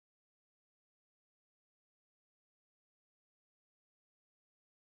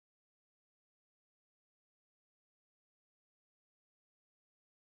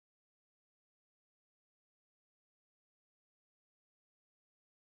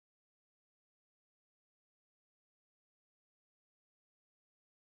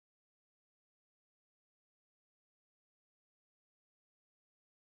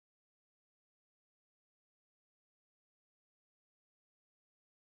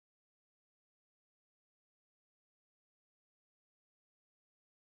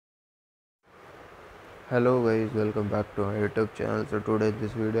Hello guys, welcome back to our YouTube channel. So today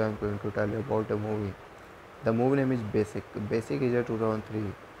this video I'm going to tell you about a movie. The movie name is Basic. Basic is a 2003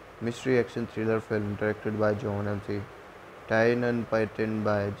 mystery action thriller film directed by John M.C. Tyne and written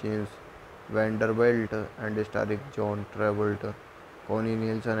by James Vanderbilt and starring John Travolta, Connie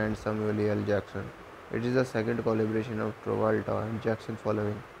Nielsen and Samuel L. Jackson. It is the second collaboration of Travolta and Jackson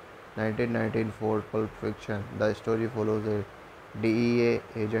following 1994 Pulp Fiction. The story follows a DEA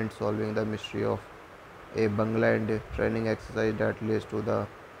agent solving the mystery of a Bangladesh training exercise that leads to the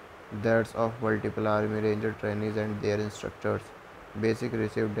deaths of multiple Army Ranger trainees and their instructors. Basic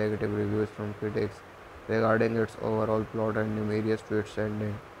received negative reviews from critics regarding its overall plot and numerous twists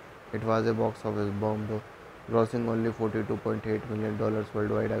ending. It was a box office bomb, grossing only $42.8 million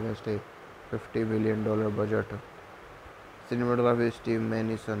worldwide against a $50 million budget. Cinematography Steve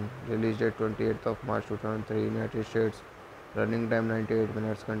Manison, released at 28th of March 2003, United States. Running time 98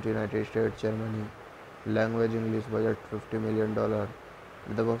 minutes. Country United States, Germany. Language English. Budget $50 million.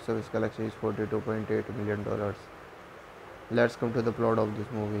 The box office collection is $42.8 million. Let's come to the plot of this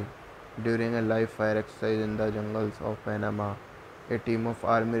movie. During a live fire exercise in the jungles of Panama, a team of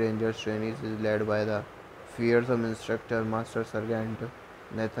Army Rangers trainees is led by the fearsome instructor Master Sergeant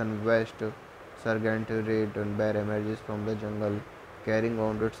Nathan West. Sergeant Ray Dunbar emerges from the jungle carrying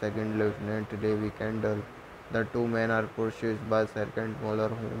wounded Second Lieutenant Davy Kendall. The two men are pursued by Sergeant Muller,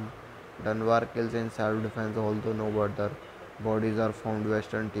 whom Dunbar kills in self-defense, although no other bodies are found.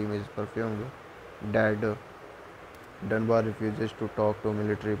 Western team is presumed dead. Dunbar refuses to talk to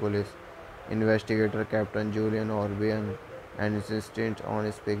military police investigator Captain Julian Orbian and insists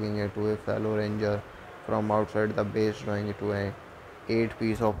on speaking to a fellow ranger from outside the base, drawing to a 8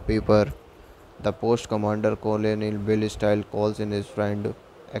 piece of paper. The post commander Colonel Bill Style calls in his friend,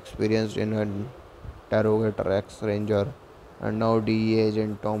 experienced in an interrogator ex-ranger and now DEA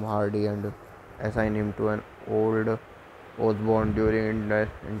agent Tom Hardy, and assign him to an old Osborne. During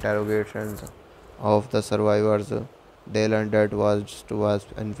interrogations of the survivors, they learned that was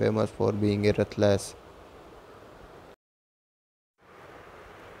infamous for being a ruthless.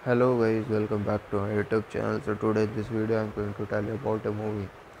 Hello guys, welcome back to our YouTube channel. So today this video I'm going to tell you about a movie.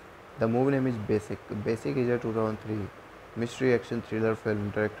 The movie name is Basic. Basic is a 2003 mystery action thriller film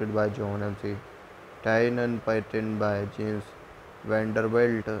directed by John M.C. Tyne and written by James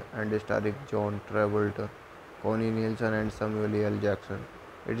Vanderbilt and starring John Travolta, Connie Nielsen and Samuel L. Jackson.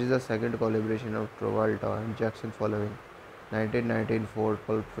 It is the second collaboration of Travolta and Jackson following 1994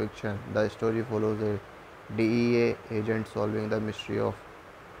 Pulp Fiction. The story follows a DEA agent solving the mystery of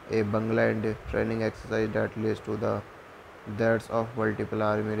a Bangladesh training exercise that leads to the deaths of multiple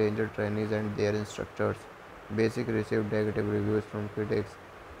Army Ranger trainees and their instructors. Basic received negative reviews from critics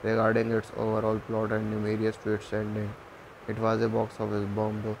regarding its overall plot and numerous twists ending. It was a box office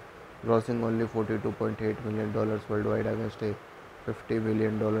bomb, grossing only $42.8 million worldwide against a $50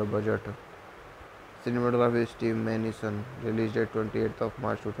 million budget. Cinematography Steve Manison, released at 28th of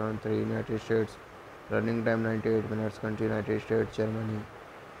March 2003, United States. Running time 98 minutes. Country United States, Germany.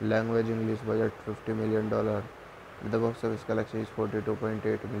 Language English. Budget $50 million. The box office collection is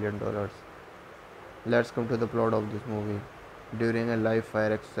 $42.8 million. Let's come to the plot of this movie. During a live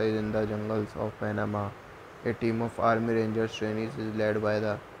fire exercise in the jungles of Panama, a team of Army Rangers trainees is led by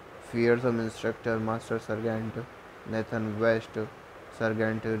the fearsome instructor Master Sergeant Nathan West.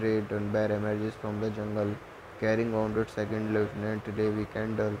 Sergeant Ray Dunbar emerges from the jungle carrying wounded Second Lieutenant Davy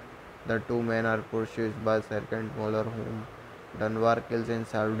Kendall. The two men are pursued by Sergeant Muller, whom Dunbar kills in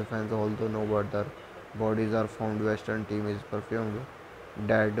self-defense, although no other bodies are found. Western team is presumed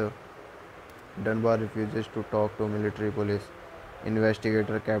dead. Dunbar refuses to talk to military police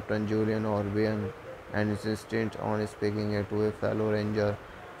investigator Captain Julian Orbian and insists on speaking to a fellow ranger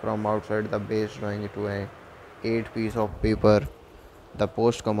from outside the base, drawing to a 8 piece of paper. The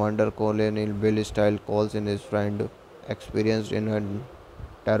post commander Colonel Bill Style calls in his friend, experienced in an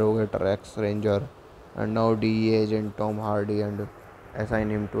interrogator ex-ranger and now DEA agent Tom Hardy, and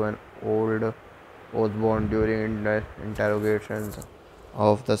assign him to an old Osborne. During interrogations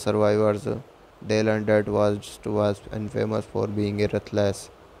of the survivors, they learned that was infamous for being a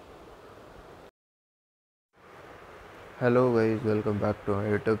ruthless. Hello guys, welcome back to our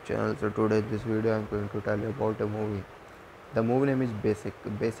YouTube channel. So today this video I'm going to tell you about a movie. The movie name is Basic.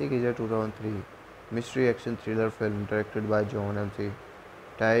 Basic is a 2003 mystery action thriller film directed by John M.C.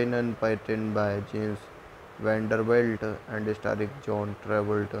 Tyne and written by James Vanderbilt and starring John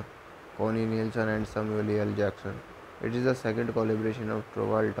Travolta, Connie Nielsen and Samuel L. Jackson. It is the second collaboration of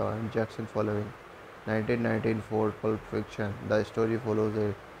Travolta and Jackson following 1994 Pulp Fiction. The story follows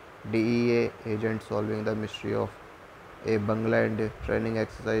a DEA agent solving the mystery of a Bangladesh training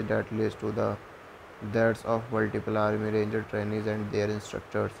exercise that leads to the That's of multiple Army Ranger trainees and their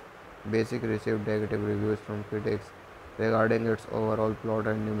instructors. Basic received negative reviews from critics regarding its overall plot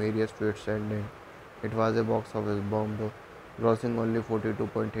and numerous twists ending. It was a box office bomb, grossing only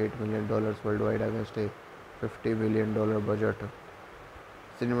 $42.8 million worldwide against a $50 million budget.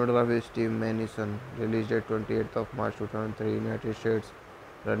 Cinematography is Steve Manison, released at 28th of March 2003, United States.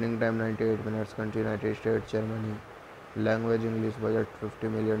 Running time 98 minutes, country United States, Germany. Language English, budget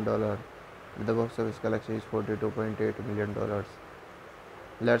 $50 million. The box office collection is $42.8 million.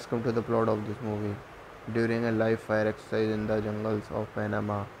 Let's come to the plot of this movie. During a live fire exercise in the jungles of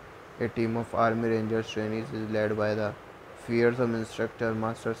Panama, a team of Army Rangers trainees is led by the fearsome instructor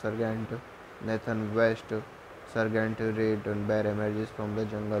Master Sergeant Nathan West. Sergeant Ray Dunbar emerges from the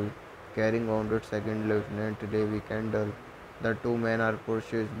jungle carrying wounded Second Lieutenant Davy Kendall. The two men are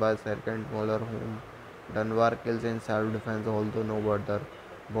pursued by Sergeant Muller, whom Dunbar kills in self-defense, although no other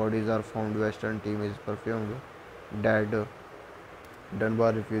bodies are found. Western team is presumed dead.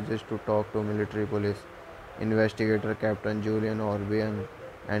 Dunbar refuses to talk to military police investigator Captain Julian Orbian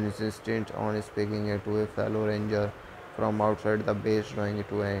and insists on speaking to a fellow ranger from outside the base, drawing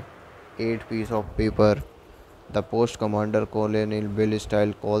to an 8 piece of paper. The post commander Colonel Bill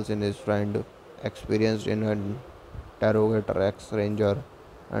Style calls in his friend, experienced in an interrogator ex-ranger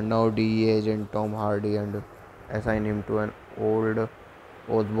and now DEA agent Tom Hardy, and assign him to an old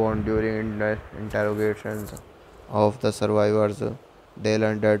Osborne during interrogations of the survivors. They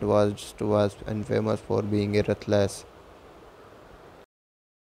learned that was infamous for being a ruthless.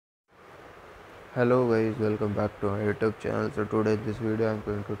 Hello guys, welcome back to our YouTube channel. So today in this video I am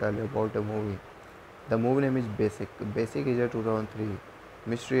going to tell you about a movie. The movie name is Basic. Basic is a 2003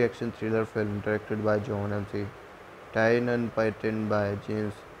 mystery action thriller film directed by John M.C. Tyne and written by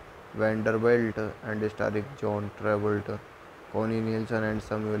James Vanderbilt and starring John Travolta, Connie Nielsen and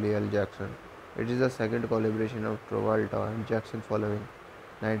Samuel L. Jackson. It is the second collaboration of Travolta and Jackson following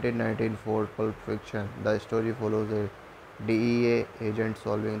 1994 Pulp Fiction. The story follows a DEA agent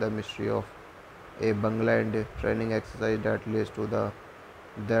solving the mystery of a Bangladesh training exercise that leads to the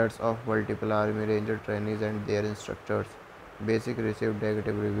deaths of multiple Army Ranger trainees and their instructors. Basic received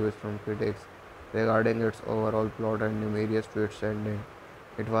negative reviews from critics regarding its overall plot and numerous twists ending.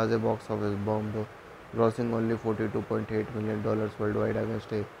 It was a box office bomb, grossing only $42.8 million worldwide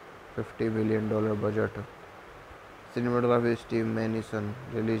against a $50 million budget. Cinematography is Steve Manison,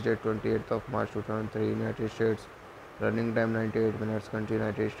 released at 28th of March 2003, United States. Running time 98 minutes, country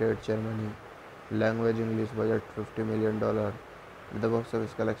United States, Germany. Language English, budget $50 million. The box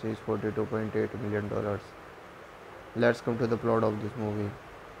office collection is $42.8 million. Let's come to the plot of this movie.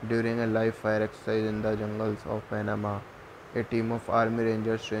 During a live fire exercise in the jungles of Panama, a team of Army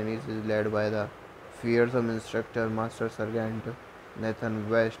Rangers trainees is led by the fearsome instructor Master Sergeant Nathan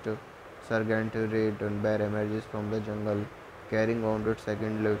West. Sergeant Ray Dunbar emerges from the jungle carrying wounded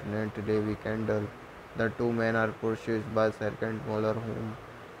Second Lieutenant Davy Kendall. The two men are pursued by Sergeant Muller, whom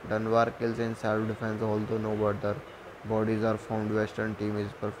Dunbar kills in self-defense, although no other bodies are found. Western team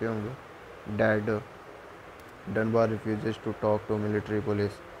is presumed dead. Dunbar refuses to talk to military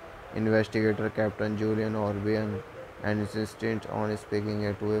police investigator Captain Julian Orbian and insists on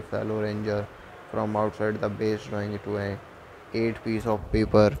speaking to a fellow ranger from outside the base, drawing to an 8 piece of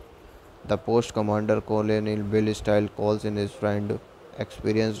paper. The post commander Colonel Bill Style calls in his friend,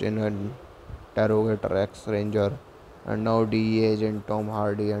 experienced in an interrogator ex-ranger and now DEA agent Tom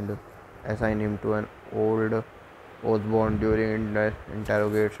Hardy, and assign him to an old Osborne during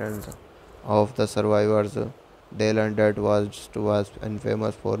interrogations of the survivors. They learned that was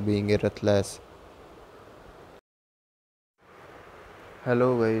infamous for being a ruthless. Let's come to the plot of this movie. During a live fire exercise in the jungles of Panama, a team of Army Rangers trainees is led by the fearsome instructor Master Sergeant Nathan West. Sergeant Ray Dunbar emerges from the jungle carrying wounded Second Lieutenant Davy Kendall. The two men are pursued by Sergeant Muller, whom Dunbar kills in self-defense, although no other bodies are found. Western team is presumed dead. Dunbar refuses to talk to military police investigator Captain Julian Orbian and insists on speaking to a fellow ranger from outside the base, drawing to an 8 piece of paper. The post commander Colonel Bill Style calls in his friend, experienced in an interrogator ex-ranger and now DEA agent Tom Hardy, and assign him to an old Osborne during interrogations of the survivors. They learned that was infamous for being a ruthless.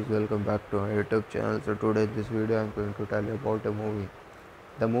 Hello guys, welcome back to our YouTube channel. So today in this video I am going to tell you about a movie.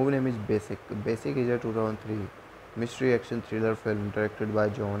 The movie name is Basic. Basic is a 2003 mystery action thriller film directed by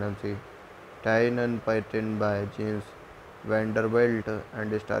John M.C. Tyne and written by James Vanderbilt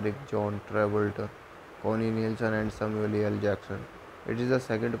and starring John Travolta, Connie Nielsen and Samuel L. Jackson. It is the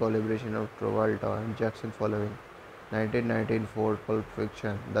second collaboration of Travolta and Jackson following 1994 Pulp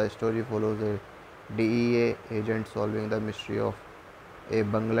Fiction. The story follows a DEA agent solving the mystery of a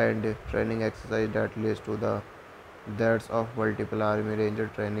Bangladesh training exercise that leads to the deaths of multiple Army Ranger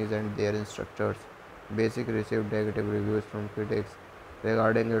trainees and their instructors. Basic received negative reviews from critics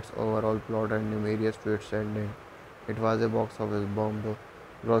regarding its overall plot and numerous twists ending. It was a box office bomb,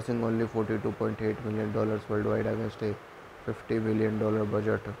 grossing only $42.8 million worldwide against a $50 million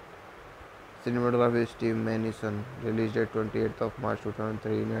budget. Cinematography is Steve Manison, released at 28th of March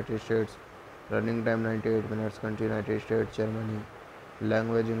 2003, United States. Running time 98 minutes, country United States, Germany.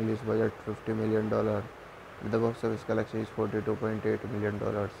 Language English, budget $50 million. The box office collection is $42.8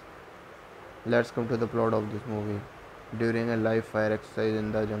 million. Let's come to the plot of this movie. During a live fire exercise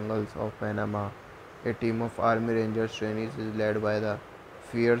in the jungles of Panama, a team of Army Rangers trainees is led by the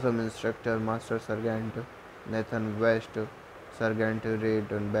fearsome instructor Master Sergeant Nathan West. Sergeant Ray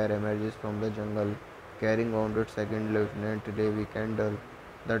Dunbar emerges from the jungle carrying wounded Second Lieutenant Davy Kendall.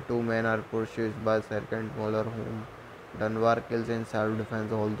 The two men are pursued by Sergeant Muller, whom Dunbar kills in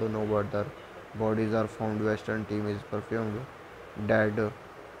self-defense, although no other bodies are found. Western team is presumed dead.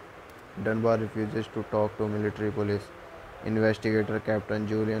 Dunbar refuses to talk to military police investigator Captain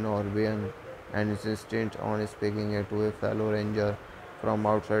Julian Orbian and insists on speaking to a fellow ranger from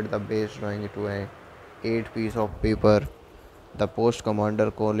outside the base, drawing to a 8 piece of paper. The post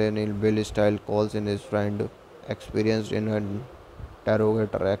commander Colonel Bill Style calls in his friend, experienced in an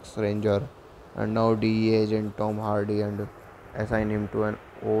interrogator ex ranger and now DEA agent Tom Hardy, and assign him to an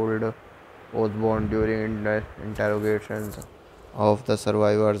old Osborne during interrogations of the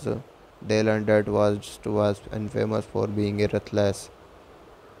survivors. They learned that was infamous for being ruthless.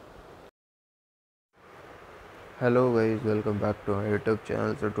 Hello guys, welcome back to my YouTube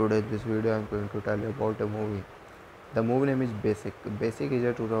channel. So today this video I am going to tell you about a movie. The movie name is Basic. Basic is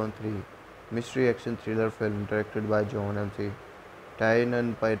a 2003 mystery action thriller film directed by John M.C.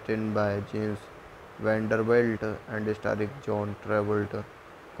 Tynan, written by James Vanderbilt and starring John Travolta,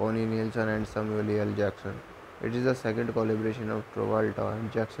 Connie Nielsen and Samuel L. Jackson. It is the second collaboration of Travolta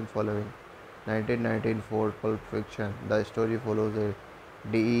and Jackson following 1994 Pulp Fiction. The story follows a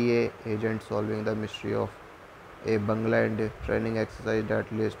DEA agent solving the mystery of a Bangladesh training exercise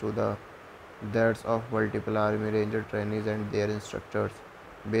that leads to the deaths of multiple Army Ranger trainees and their instructors.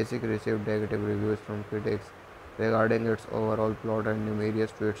 Basic received negative reviews from critics regarding its overall plot and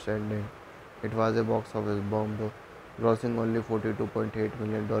numerous twists ending. It was a box office bomb, grossing only $42.8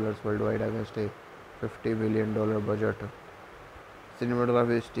 million worldwide against a $50 million budget.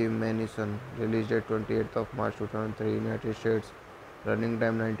 Cinematography Steve Manison, released at 28th of March 2003, United States. Running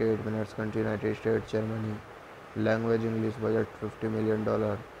time 98 minutes. Country United States, Germany. Language English. Budget $50 million.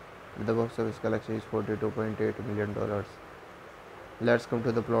 The box office collection is $42.8 million. Let's come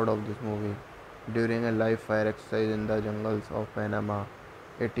to the plot of this movie. During a live fire exercise in the jungles of Panama,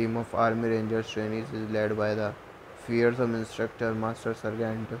 a team of Army Rangers trainees is led by the fearsome instructor Master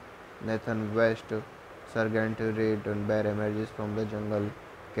Sergeant Nathan West. Sergeant Ray Dunbar emerges from the jungle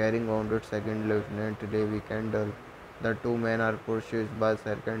carrying wounded Second Lieutenant Davy Kendall. The two men are pursued by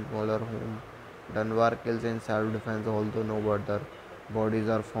Sergeant Muller, whom Dunbar kills in self-defense, although no other bodies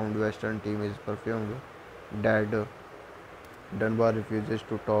are found. Western team is presumed dead. Dunbar refuses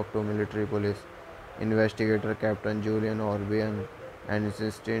to talk to military police investigator Captain Julian Orbian and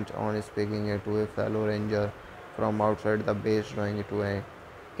insists on speaking to a fellow ranger from outside the base, drawing to a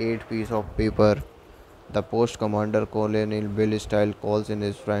 8 piece of paper. The post commander Colonel Bill Style calls in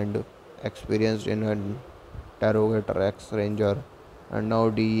his friend, experienced in an interrogator ex ranger and now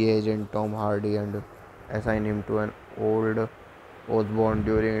DEA agent Tom Hardy, and assign him to an old Osborne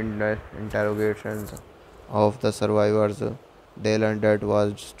during interrogations of the survivors. They learned that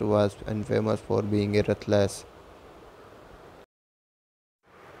was infamous for being ruthless.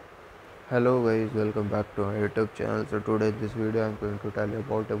 Hello guys, welcome back to my YouTube channel. So today this video I am going to tell you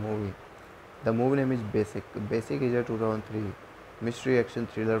about a movie. The movie name is Basic. Basic is a 2003 mystery action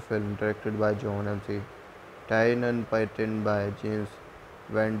thriller film directed by John M.C. Tynan, written by James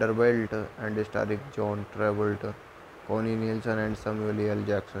Vanderbilt and starring John Travolta, Connie Nielsen and Samuel L.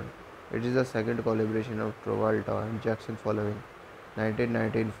 Jackson. It is the second collaboration of Travolta and Jackson following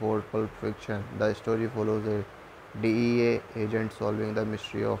 1994 Pulp Fiction. The story follows a DEA agent solving the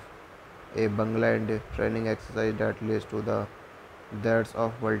mystery of a Bangladesh training exercise that leads to the deaths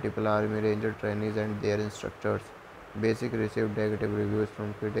of multiple Army Ranger trainees and their instructors. Basic received negative reviews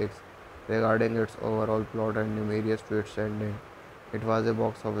from critics regarding its overall plot and numerous twists ending. It was a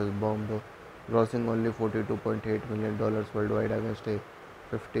box office bomb, grossing only $42.8 million worldwide against a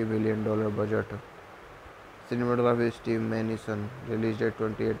 $50 million budget. Cinematography Steve Manison, released at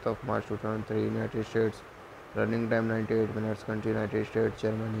 28th of March 2003, United States. Running time 98 minutes. Country United States,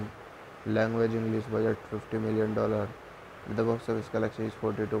 Germany. Language English. Budget $50 million. The box office collection is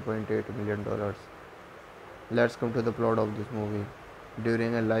 $42.8 million. Let's come to the plot of this movie.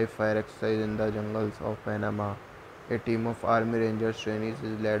 During a live fire exercise in the jungles of Panama, a team of Army Rangers trainees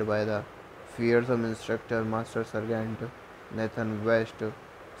is led by the fearsome instructor Master Sergeant Nathan West.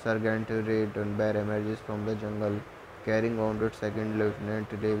 Sergeant Ray Dunbar emerges from the jungle carrying wounded Second Lieutenant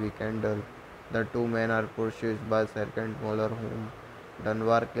Davy Kendall. The two men are pursued by Sergeant Muller, whom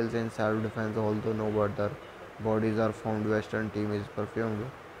Dunbar kills in self-defense, although no other bodies are found. Western team is presumed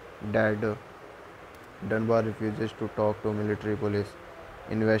dead. Dunbar refuses to talk to military police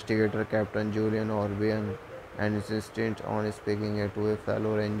Investigator Captain Julian Orbian and insisted on speaking to a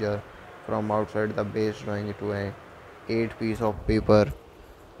fellow ranger from outside the base, drawing it to a 8 piece of paper.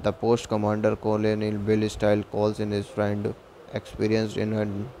 The post commander Colonel Bill Style calls in his friend, experienced in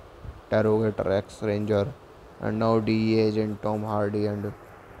an interrogator ex-ranger and now DEA agent Tom Hardy, and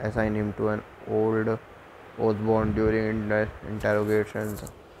assign him to an old Osborne during interrogations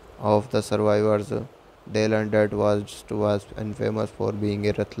of the survivors. They learned that was infamous for being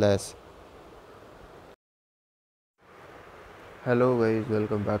a ruthless. Hello guys,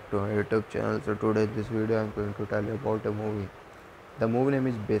 welcome back to our YouTube channel. So today this video I am going to tell you about a movie. The movie name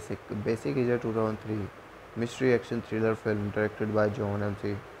is Basic. Basic is a 2003 mystery action thriller film directed by John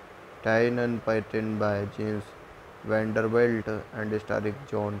M.C. Tyne and written by James Vanderbilt and starring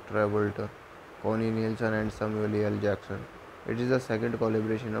John Travolta, Connie Nielsen and Samuel L. Jackson. It is the second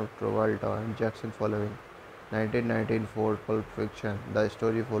collaboration of Travolta and Jackson following 1994 Pulp Fiction. The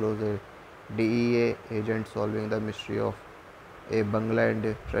story follows a DEA agent solving the mystery of a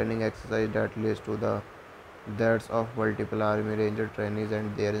Bangladesh training exercise that leads to the deaths of multiple Army Ranger trainees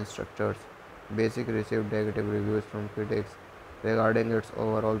and their instructors. Basic received negative reviews from critics regarding its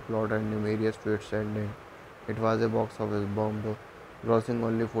overall plot and numerous twists ending. It was a box office bomb, grossing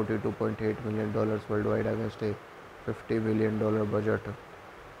only $42.8 million worldwide against a $50 million budget.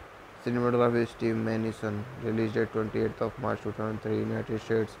 Cinematography Steve Manison, released at 28th of March 2003, United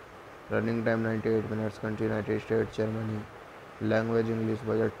States. Running time 98 minutes, country United States, Germany. Language English,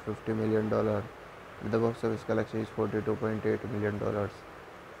 budget $50 million. The box office collection is $42.8 million.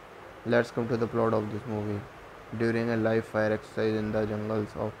 Let's come to the plot of this movie. During a live fire exercise in the jungles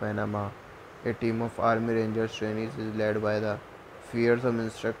of Panama, a team of Army Rangers trainees is led by the fearsome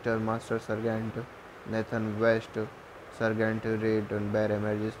instructor Master Sergeant Nathan West. Sergeant Ray Dunbar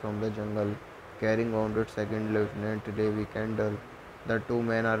emerges from the jungle, carrying wounded Second Lieutenant Davy Kendall. The two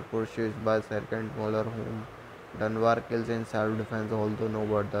men are pursued by Sergeant Muller, whom Dunbar kills in self-defense, although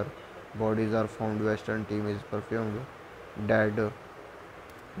no other bodies are found. Western team is presumed dead.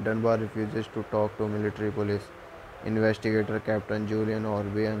 Dunbar refuses to talk to military police investigator Captain Julian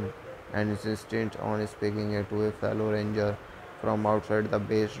Orbian and insists on speaking to a fellow ranger from outside the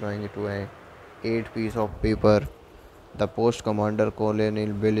base, drawing it to a 8 piece of paper. The post commander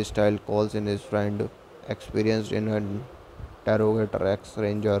Colonel Bill Style calls in his friend, experienced in an interrogator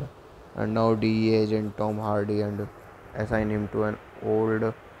ex-ranger and now DEA agent Tom Hardy, and assign him to an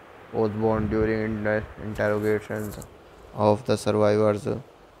old Osborne during interrogations of the survivors.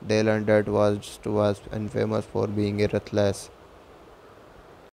 They learned that was infamous for being a ruthless.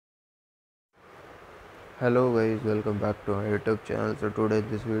 Hello guys, welcome back to our YouTube channel. So today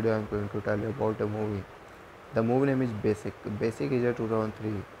this video I am going to tell you about a movie. The movie name is Basic. Basic is a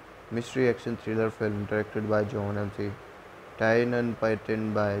 2003 mystery action thriller film directed by John M.C. Tyne and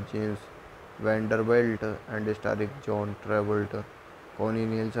written by James Vanderbilt and starring John Travolta, Connie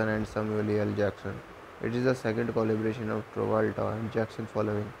Nielsen and Samuel L. Jackson. It is the second collaboration of Travolta and Jackson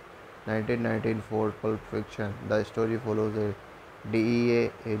following 1994 Pulp Fiction. The story follows a DEA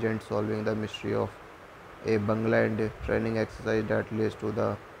agent solving the mystery of a Bangladesh training exercise that leads to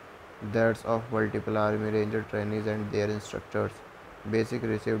the deaths of multiple Army Ranger trainees and their instructors. Basic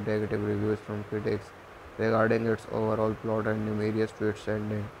received negative reviews from critics regarding its overall plot and numerous twists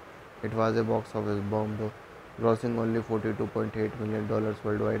ending. It was a box office bomb, grossing only $42.8 million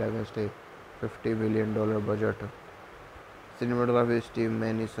worldwide against a $50 million budget. Cinematography Steve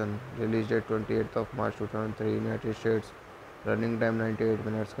Manison, released at 28th of March 2003, United States. Running time 98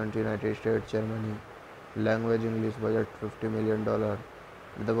 minutes, country United States, Germany. Language English, budget $50 million.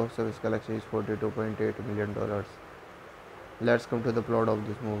 The box office collection is $42.8 million. Let's come to the plot of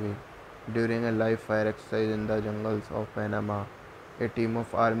this movie. During a live fire exercise in the jungles of Panama, a team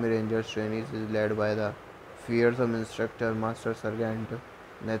of Army Rangers trainees is led by the fearsome instructor Master Sergeant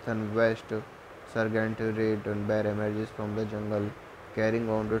Nathan West. Sergeant Ray Dunbar emerges from the jungle, carrying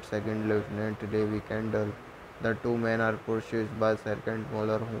wounded Second Lieutenant Davy Kendall. The two men are pursued by Sergeant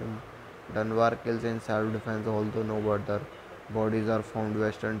Muller, whom Dunbar kills in self-defense, although no other bodies are found.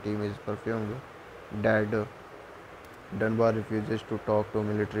 Western team is presumed dead. Dunbar refuses to talk to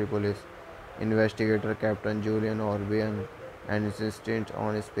military police investigator Captain Julian Orbian and insists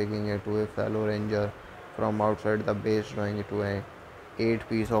on speaking to a fellow ranger from outside the base, drawing it to a 8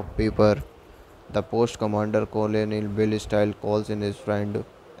 piece of paper. The post commander Colonel Bill Style calls in his friend,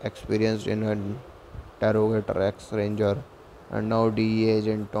 experienced in an interrogator ex-ranger and now DEA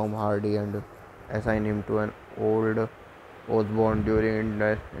agent Tom Hardy, and assign him to an old Osborne during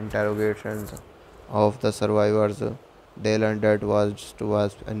interrogations of the survivors. They learned that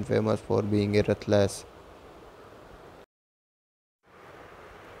was infamous for being a ruthless.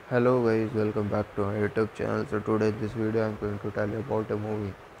 Hello guys, welcome back to our YouTube channel. So today this video I'm going to tell you about a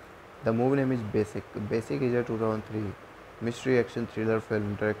movie. The movie name is Basic. Basic is a 2003 mystery action thriller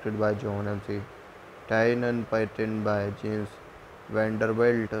film directed by John M.C. Tyne and written by James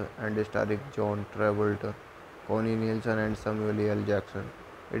Vanderbilt and starring John Travolta, Connie Nielsen and Samuel L. Jackson.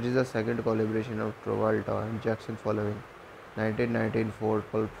 It is the second collaboration of Travolta and Jackson following 1994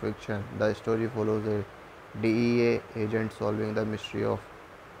 Pulp Fiction. The story follows a DEA agent solving the mystery of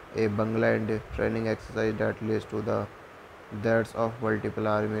a Bangladesh training exercise that leads to the deaths of multiple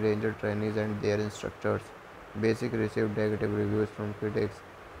Army Ranger trainees and their instructors. Basic received negative reviews from critics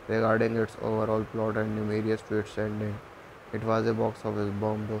regarding its overall plot and numerous twists ending. It was a box office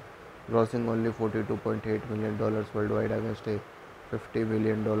bomb, grossing only $42.8 million worldwide against a $50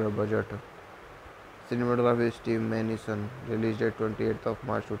 million budget. Cinematography Steve Manison, released at 28th of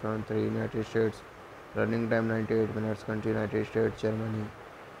March 2003, United States. Running time 98 minutes, country United States, Germany.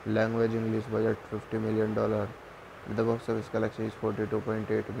 Language English, budget $50 million. The box office collection is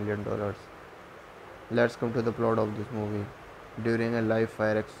 $42.8 million. Let's come to the plot of this movie. During a live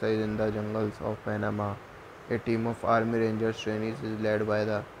fire exercise in the jungles of Panama, a team of Army Rangers trainees is led by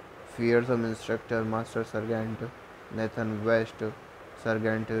the fearsome instructor Master Sergeant Nathan West.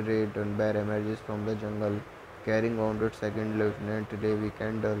 Sergeant Ray Dunbar emerges from the jungle carrying wounded Second Lieutenant Davy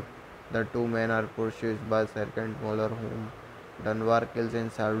Kendall. The two men are pursued by Sergeant Muller, whom Dunbar kills in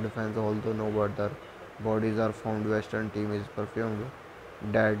self-defense, although no other bodies are found. Western team is presumed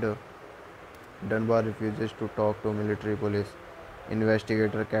dead. Dunbar refuses to talk to military police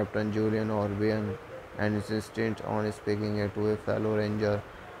investigator Captain Julian Orbian and insists on speaking to a fellow ranger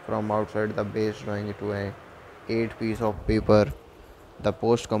from outside the base, drawing to a 8 piece of paper. The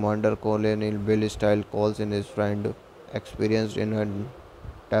post commander Colonel Bill Style calls in his friend, experienced in an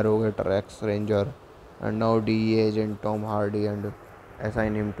interrogator ex-ranger and now DEA agent Tom Hardy, and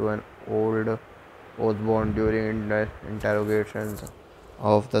assign him to an old Osborne. During interrogations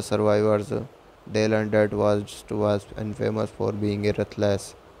of the survivors, they learned that was infamous for being a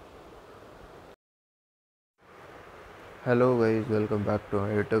ruthless. Hello guys, welcome back to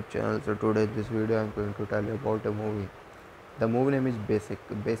our YouTube channel. So today this video I'm going to tell you about a movie. The movie name is Basic.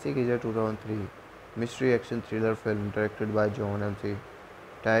 Basic is a 2003 mystery action thriller film directed by John M.C.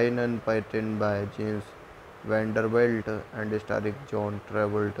 Tyne and written by James Vanderbilt and starring John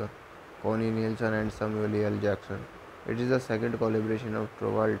Travolta, Connie Nielsen and Samuel L. Jackson. It is the second collaboration of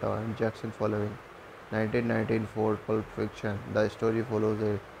Travolta and Jackson following 1994 Pulp Fiction. The story follows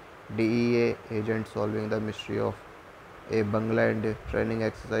a DEA agent solving the mystery of a Bangladesh training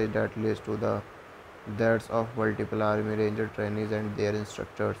exercise that leads to the deaths of multiple Army Ranger trainees and their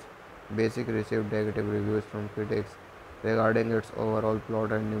instructors. Basic received negative reviews from critics regarding its overall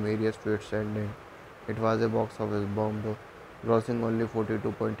plot and numerous twists ending. It was a box office bomb, grossing only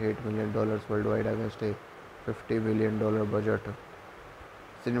 $42.8 million worldwide against a $50 million budget.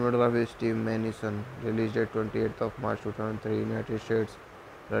 Cinematography Steve Manison, released at 28th of March 2003, United States.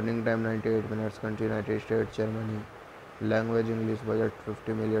 Running time 98 minutes, country United States, Germany. Language English, budget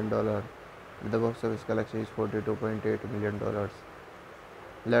 $50 million. The box office collection is $42.8 million.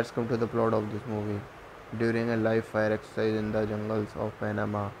 Let's come to the plot of this movie. During a live fire exercise in the jungles of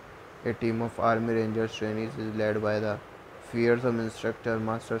Panama, a team of Army Rangers trainees is led by the fearsome instructor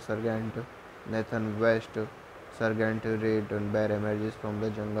Master Sergeant Nathan West. Sergeant Ray Dunbar emerges from the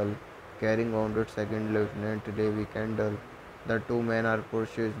jungle carrying wounded Second Lieutenant Davy Kendall. The two men are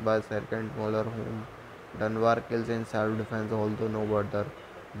pursued by Sergeant Muller, whom Dunbar kills in self-defense, although no other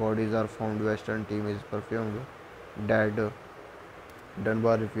bodies are found. Western team is presumed dead.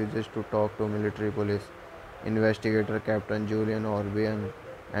 Dunbar refuses to talk to military police investigator Captain Julian Orbian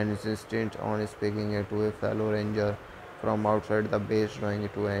and insists on speaking to a fellow ranger from outside the base, drawing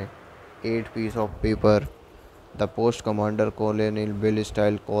to a 8 piece of paper. The post commander Colonel Bill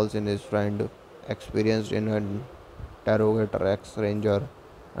Style calls in his friend, experienced in an interrogator ex-ranger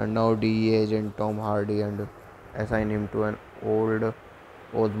and now DEA agent Tom Hardy, and assign him to an old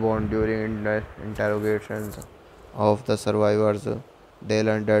Osborne. During interrogations of the survivors, they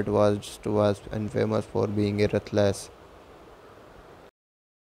learned that was infamous for being a ruthless.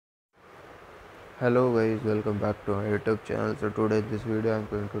 Hello guys, welcome back to our YouTube channel. So today this video I'm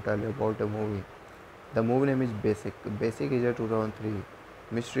going to tell you about a movie. The movie name is Basic. Basic is a 2003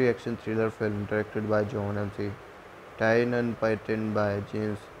 mystery action thriller film directed by John M.C. Tyne and written by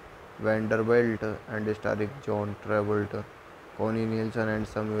James Vanderbilt and starring John Travolta, Connie Nielsen and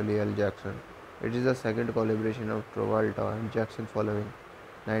Samuel L. Jackson. It is the second collaboration of Travolta and Jackson following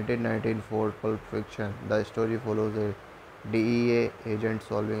 1994 Pulp Fiction. The story follows a DEA agent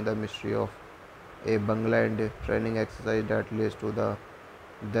solving the mystery of a Bangladesh training exercise that leads to the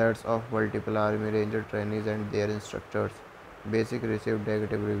That's of multiple Army Ranger trainees and their instructors. Basic received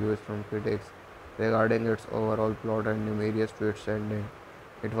negative reviews from critics regarding its overall plot and numerous twists ending.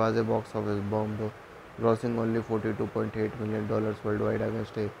 It was a box office bomb, grossing only $42.8 million worldwide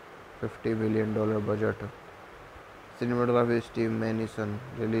against a $50 million budget. Cinematography is Steve Manison,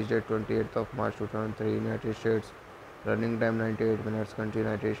 released at 28th of March 2003, United States. Running time 98 minutes, country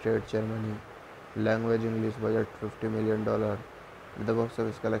United States, Germany. Language English, budget $50 million. The box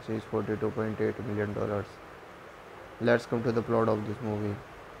office collection is $42.8 million. Let's come to the plot of this movie.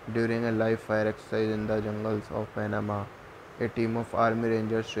 During a live fire exercise in the jungles of Panama, a team of Army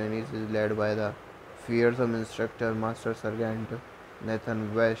Rangers trainees is led by the fearsome instructor Master Sergeant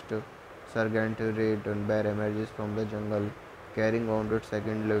Nathan West. Sergeant Ray Dunbar emerges from the jungle carrying wounded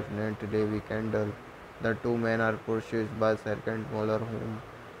Second Lieutenant Davy Kendall. The two men are pursued by Sergeant Muller, whom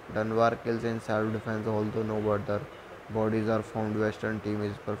Dunbar kills in self-defense, although no other bodies are found. Western team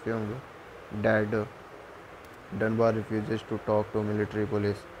is presumed dead. Dunbar refuses to talk to military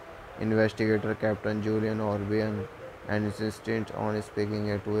police investigator Captain Julian Orbian and insists on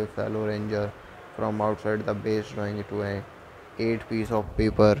speaking to a fellow ranger from outside the base, drawing to an 8 piece of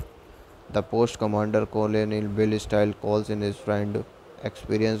paper. The post commander Colonel Bill Style calls in his friend,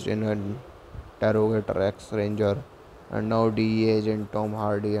 experienced in an interrogator ex-ranger and now DEA agent Tom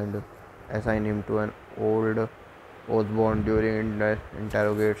Hardy, and assign him to an old Osborne during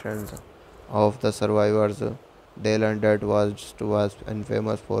interrogations of the survivors. They learned that was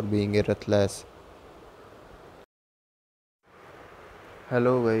infamous for being a ruthless.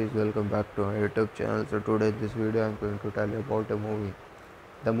 Hello guys, welcome back to our YouTube channel. So today this video I am going to tell you about a movie.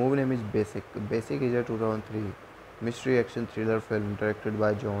 The movie name is Basic. Basic is a 2003 mystery action thriller film directed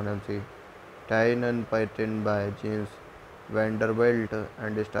by John M.C. Tyne and written by James Vanderbilt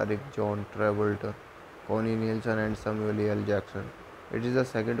and starring John Travolta, Connie Nielsen and Samuel L. Jackson. It is the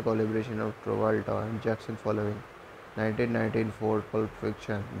second collaboration of Travolta and Jackson following 1994 Pulp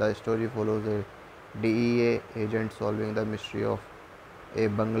Fiction. The story follows a DEA agent solving the mystery of a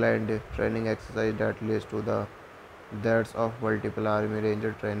Bangladesh training exercise that leads to the deaths of multiple Army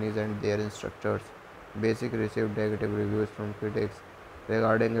Ranger trainees and their instructors. Basic received negative reviews from critics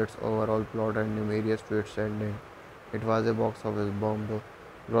regarding its overall plot and numerous twists ending. It was a box office bomb,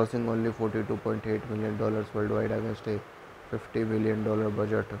 grossing only $42.8 million worldwide against a $50 million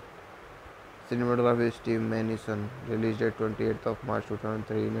budget. Cinematography is Steve Manison, released at 28th of March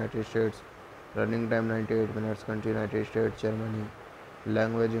 2003, United States. Running time 98 minutes, country United States, Germany.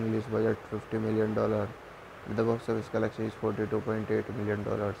 Language English, budget $50 million. The box office collection is $42.8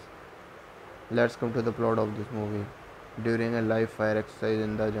 million. Let's come to the plot of this movie. During a live fire exercise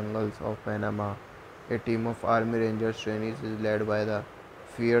in the jungles of Panama, a team of Army Rangers trainees is led by the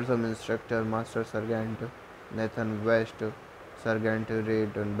fearsome instructor Master Sergeant Nathan West. Sergeant Ray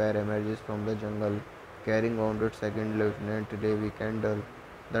Dunbar emerges from the jungle carrying wounded Second Lieutenant Davy Kendall.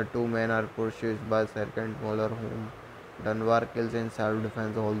 The two men are pursued by Sergeant Muller, whom Dunbar kills in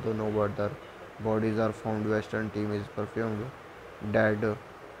self-defense, although no other bodies are found. Western team is presumed dead.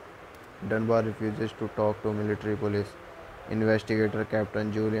 Dunbar refuses to talk to military police investigator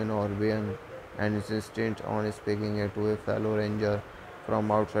Captain Julian Orbian and insists on speaking to a fellow ranger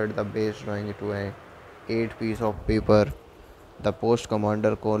from outside the base, drawing to an 8 piece of paper. The post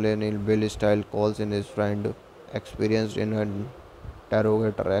commander Colonel Bill Style calls in his friend, experienced in an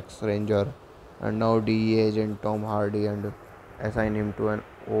interrogator ex-ranger and now DEA agent Tom Hardy, and assign him to an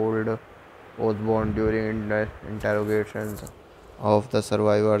old Osborne during interrogations of the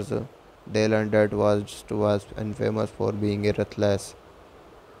survivors. They learned that was infamous for being a ruthless. Let's come to the plot of this movie. During a live fire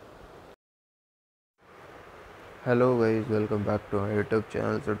exercise in the jungles of Panama, a team of Army Rangers trainees is led by the fearsome instructor Master Sergeant Nathan West. Sergeant Ray Dunbar emerges from the jungle carrying wounded Second Lieutenant Davy Kendall. The two men are pursued by Sergeant Muller, whom Dunbar kills in self-defense, although no other bodies are found. Western team is presumed dead. Dunbar refuses to talk to military police investigator Captain Julian Orbian and insists on speaking to a fellow ranger from outside the base, drawing to an 8 piece of paper. The post commander Colonel Bill Style calls in his friend, experienced in an interrogator ex-ranger and now DEA agent Tom Hardy, and assign him to an old Osborne during interrogations of the survivors. They learned that was infamous for being a ruthless. Hello guys, welcome back to our YouTube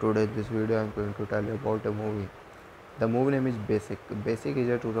channel. So today this video I am going to tell you about a movie. The movie name is Basic. Basic is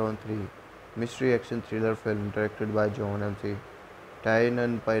a 2003 mystery action thriller film directed by John M.C. Tyne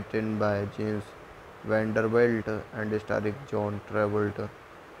and written by James Vanderbilt and starring John Travolta,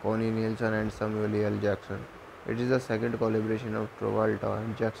 Connie Nielsen and Samuel L. Jackson. It is the second collaboration of Travolta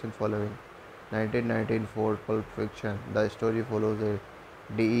and Jackson following 1994 Pulp Fiction. The story follows a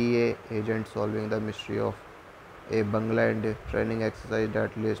DEA agent solving the mystery of a Bangladesh training exercise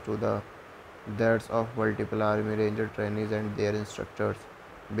that leads to the deaths of multiple Army Ranger trainees and their instructors.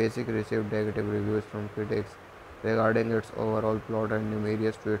 Basic received negative reviews from critics regarding its overall plot and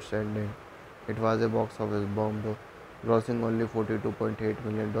numerous twists ending. It was a box office bomb, grossing only $42.8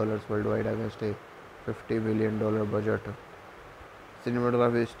 million worldwide against a $50 million budget.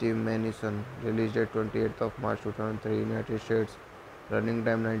 Cinematography is Steve Manison, released at 28th of March 2003, United States. Running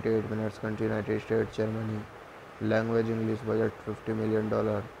time 98 minutes, country United States, Germany. Language English, budget $50 million.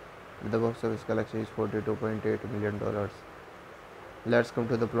 The box office collection is $42.8 million. Let's come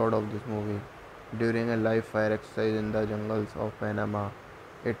to the plot of this movie. During a live fire exercise in the jungles of Panama,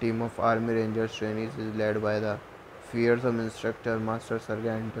 a team of Army Rangers trainees is led by the fearsome instructor Master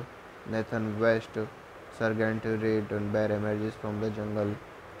Sergeant Nathan West. Sergeant Ray Dunbar emerges from the jungle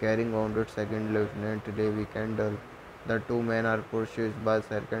carrying wounded Second Lieutenant Davy Kendall. The two men are pursued by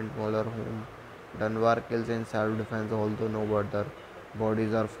Sergeant Muller, whom Dunbar kills in self-defense, although no other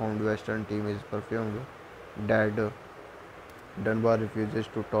bodies are found. Western team is presumed dead. Dunbar refuses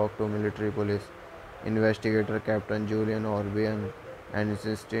to talk to military police investigator Captain Julian Orbian and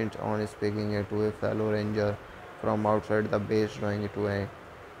insists on speaking to a fellow ranger from outside the base, drawing to a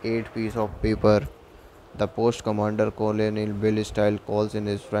 8 piece of paper. The post commander Colonel Bill Style calls in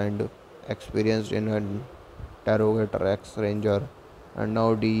his friend, experienced in an interrogator ex-ranger and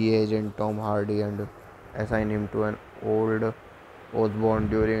now DEA agent Tom Hardy, and assign him to an old Osborne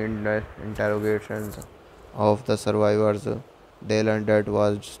during interrogations of the survivors. They learned that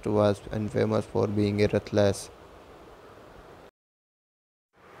was infamous for being ruthless.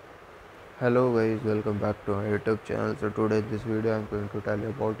 Hello guys, welcome back to my YouTube channel. So today this video I am going to tell you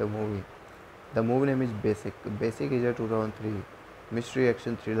about a movie. The movie name is Basic. Basic is a 2003 mystery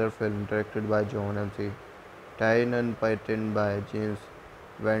action thriller film directed by John M.C. Tynan, written by James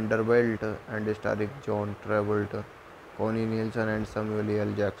Vanderbilt and starring John Travolta, Connie Nielsen and Samuel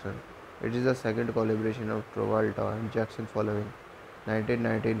L. Jackson. It is the second collaboration of Travolta and Jackson following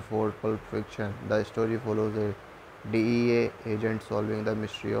 1994 Pulp Fiction. The story follows a DEA agent solving the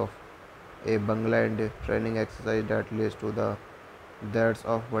mystery of a Bangladesh training exercise that leads to the deaths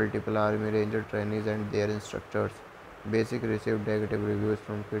of multiple Army Ranger trainees and their instructors. Basic received negative reviews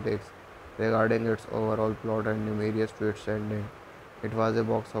from critics regarding its overall plot and numerous twists ending. It was a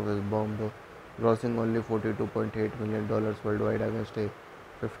box office bomb, grossing only $42.8 million worldwide against a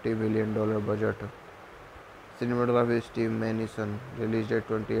 $50 million budget. Cinematography Steve Manison, released at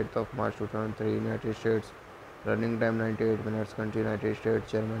 28th of March 2003, United States. Running time 98 minutes. Country United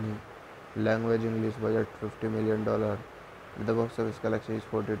States, Germany. Language English. Budget $50 million. The box office collection is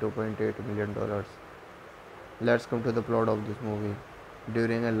 $42.8 million. Let's come to the plot of this movie.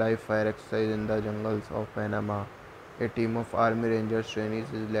 During a live fire exercise in the jungles of Panama, a team of Army Rangers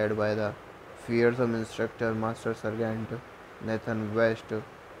trainees is led by the fearsome instructor Master Sergeant Nathan West.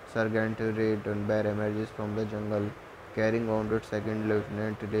 Sergeant Ray Dunbar emerges from the jungle carrying wounded Second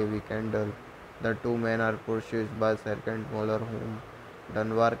Lieutenant Davy Kendall. The two men are pursued by Sergeant Muller, whom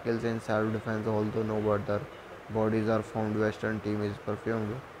Dunbar kills in self-defense, although no other bodies are found. Western team is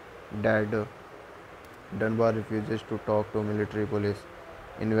presumed dead. Dunbar refuses to talk to military police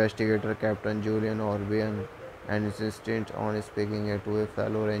investigator Captain Julian Orbian and insists on speaking to a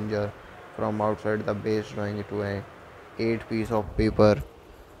fellow ranger from outside the base, drawing to a 8 piece of paper.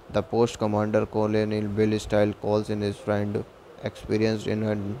 The post commander Colonel Bill Style calls in his friend, experienced in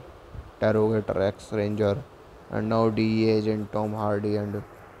an interrogator ex-ranger and now DEA agent Tom Hardy, and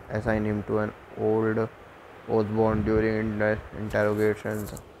assign him to an old Osborne during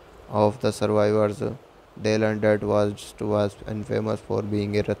interrogations of the survivors. They learned that was infamous for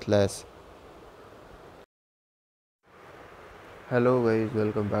being ruthless. Hello guys,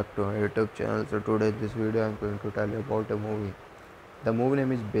 welcome back to my YouTube channel. So today this video I am going to tell you about a movie. The movie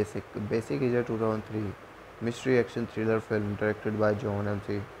name is Basic. Basic is a 2003 mystery action thriller film directed by John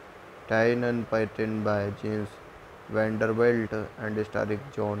M.C. Tynan, written by James Vanderbilt and starring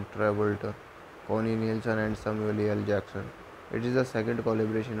John Travolta, Connie Nielsen and Samuel L. Jackson. It is the second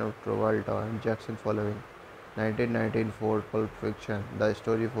collaboration of Travolta and Jackson following 1994 Pulp Fiction. The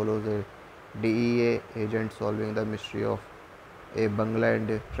story follows a DEA agent solving the mystery of a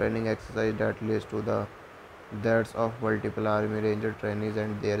Bangladesh training exercise that leads to the deaths of multiple Army Ranger trainees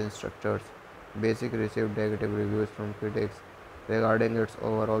and their instructors. Basic received negative reviews from critics regarding its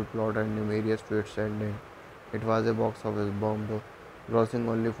overall plot and numerous twists ending. It was a box office bomb, grossing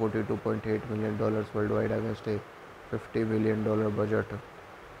only $42.8 million worldwide against a $50 million budget.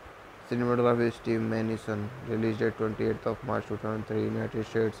 Cinematography Steve Manison, released at 28th of March 2003, United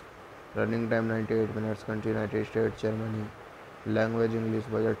States. Running time 98 minutes. Country United States, Germany. Language English.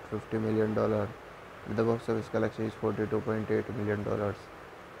 Budget $50 million. The box office collection is $42.8 million.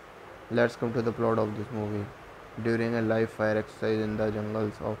 Let's come to the plot of this movie. During a live fire exercise in the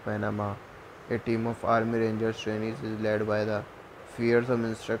jungles of Panama, a team of Army Rangers trainees is led by the fearsome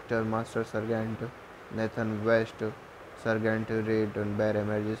instructor Master Sergeant Nathan West. Sergeant Ray Dunbar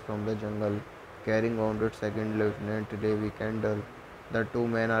emerges from the jungle carrying wounded Second Lieutenant Davy Kendall. The two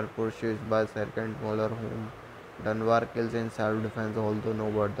men are pursued by Sergeant Muller, whom Dunbar kills in self-defense, although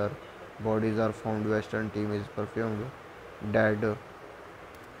no other bodies are found. Western team is presumed dead.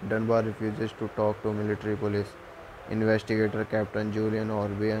 Dunbar refuses to talk to military police Investigator Captain Julian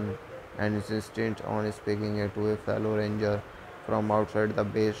Orbian and insisted on speaking to a fellow ranger from outside the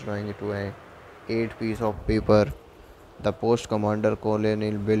base, drawing it to a 8 piece of paper. The post commander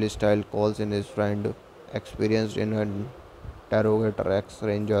Colonel Bill Style calls in his friend, experienced in an interrogator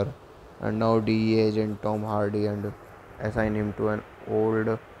ex-ranger and now DEA agent Tom Hardy, and assign him to an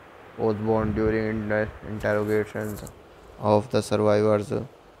old Osborne during interrogations of the survivors.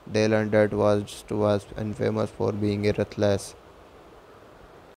 They learned that was infamous for being a ruthless.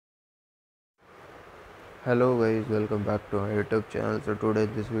 Hello guys, welcome back to our YouTube channel. So today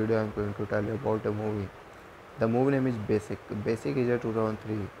this video I am going to tell you about a movie. The movie name is Basic. Basic is a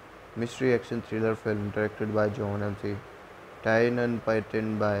 2003 mystery action thriller film directed by John M.C. Tyne and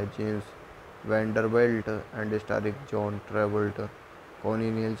written by James Vanderbilt and starring John Travolta, Connie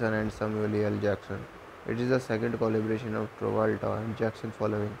Nielsen and Samuel L. Jackson. It is the second collaboration of Travolta and Jackson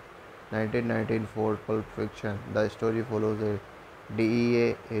following 1994 Pulp Fiction. The story follows a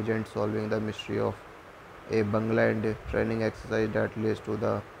DEA agent solving the mystery of a Bangladesh training exercise that leads to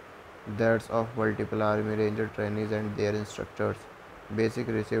the deaths of multiple Army Ranger trainees and their instructors. Basic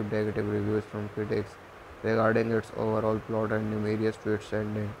received negative reviews from critics regarding its overall plot and numerous twists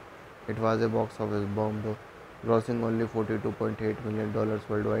ending. It was a box office bomb, though, grossing only $42.8 million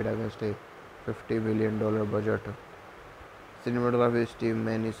worldwide against a $50 million budget. Cinematography Steve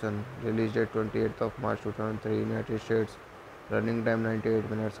Manison, released at 28th of March 2003, United States. Running time 98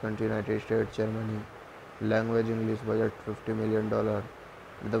 minutes, country United States, Germany. Language English, budget $50 million.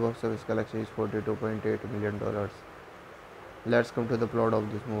 The box office collection is $42.8 million. Let's come to the plot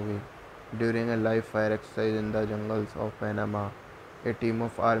of this movie. During a live fire exercise in the jungles of Panama, a team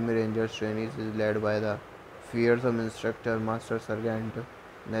of Army Rangers trainees is led by the fearsome instructor Master Sergeant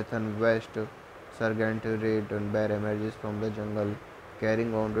Nathan West. Sergeant Ray Dunbar emerges from the jungle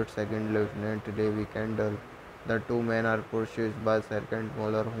carrying wounded Second Lieutenant Davy Kendall. The two men are pursued by Sergeant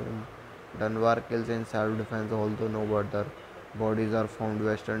Muller, whom Dunbar kills in self-defense, although no other bodies are found.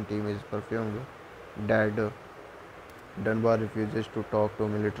 Western team is presumed dead. Dunbar refuses to talk to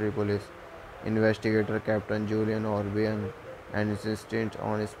military police investigator Captain Julian Orbian and insists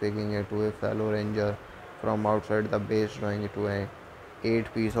on speaking to a fellow ranger from outside the base, drawing it to a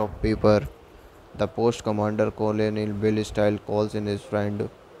 8 piece of paper. The post commander Colonel Bill Style calls in his friend,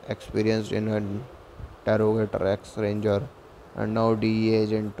 experienced in an interrogator ex-ranger and now DEA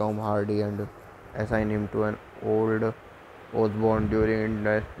agent Tom Hardy, and assign him to an old Osborne during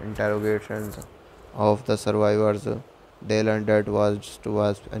interrogations of the survivors. They learned that was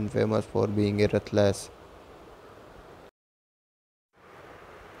infamous for being a ruthless.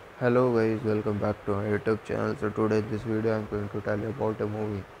 Hello guys, welcome back to our YouTube channel. So today this video I am going to tell you about a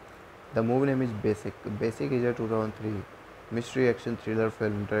movie. The movie name is Basic. Basic is a 2003 mystery action thriller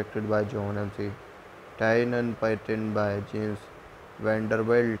film directed by John M.C. Tyne and written by James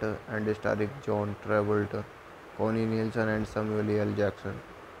Vanderbilt and starring John Travolta, Connie Nielsen and Samuel L. Jackson.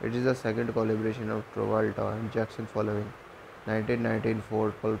 It is the second collaboration of Travolta and Jackson following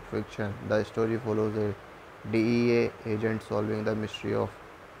 1994 Pulp Fiction. The story follows a DEA agent solving the mystery of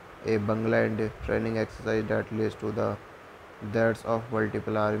a Bangladesh training exercise that leads to the deaths of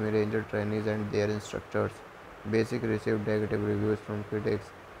multiple Army Ranger trainees and their instructors. Basic received negative reviews from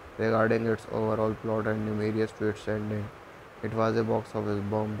critics regarding its overall plot and numerous twists ending. It was a box office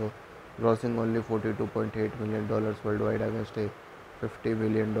bomb, though, grossing only $42.8 million worldwide against a $50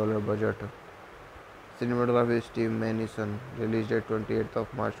 million budget. Cinematography Steve Manison, released at 28th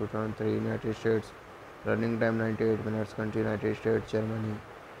of March 2003, United States. Running time 98 minutes, country United States, Germany.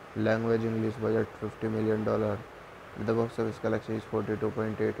 Language English, budget $50 million. The box office collection is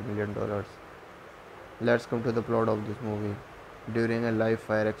 $42.8 million. Let's come to the plot of this movie. During a live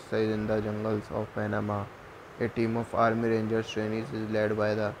fire exercise in the jungles of Panama, a team of Army Rangers trainees is led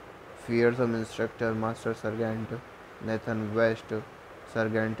by the fearsome instructor Master Sergeant Nathan West.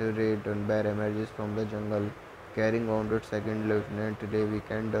 Sergeant Ray Dunbar emerges from the jungle carrying wounded Second Lieutenant Davy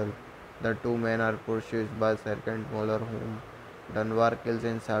Kendall. The two men are pursued by Sergeant Muller, whom Dunbar kills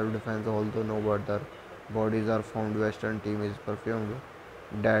in self-defense, although no other bodies are found. Western team is presumed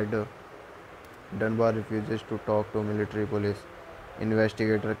dead. Dunbar refuses to talk to military police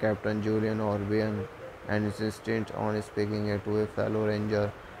investigator Captain Julian Orbian and insists on speaking to a fellow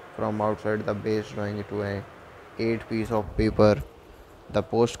ranger from outside the base, drawing it to a 8 piece of paper. The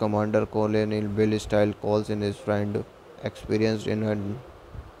post commander Colonel Bill Style calls in his friend, experienced in an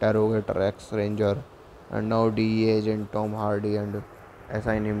interrogator ex-ranger and now DEA agent Tom Hardy, and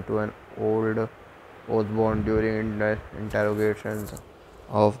assign him to an old Osborne during interrogations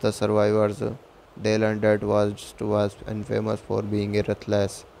of the survivors. They learned that was infamous for being a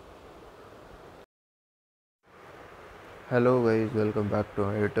ruthless. Hello guys, welcome back to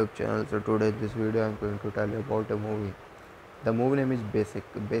our YouTube channel. So today this video I'm going to tell you about a movie. The movie name is Basic.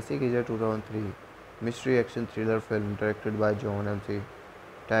 Basic is a 2003 mystery action thriller film directed by John M.C.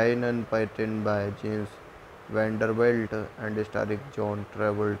 Tyne and written by James Vanderbilt and starring John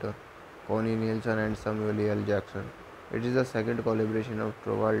Travolta, Connie Nielsen and Samuel L. Jackson. It is the second collaboration of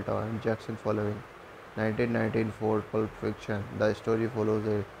Travolta and Jackson following 1994 Pulp Fiction. The story follows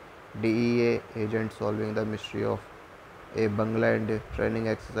a DEA agent solving the mystery of a Bangladesh training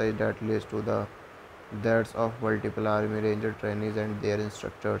exercise that leads to the deaths of multiple Army Ranger trainees and their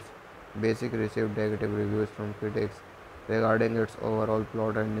instructors. Basic received negative reviews from critics regarding its overall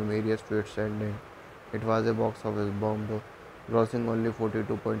plot and numerous twists ending. It was a box office bomb, grossing only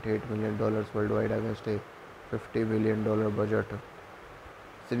 $42.8 million worldwide against a $50 million budget.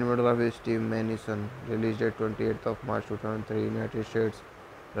 Cinematography Steve Manison, released at 28th of March 2003, United States.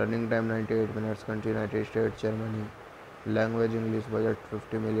 Running time 98 minutes, country United States, Germany. Language English, budget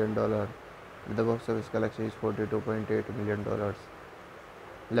 $50 million. The box office collection is $42.8 million.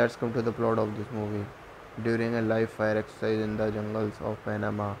 Let's come to the plot of this movie. During a live fire exercise in the jungles of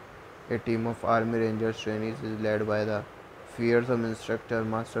Panama, a team of Army Rangers trainees is led by the fearsome instructor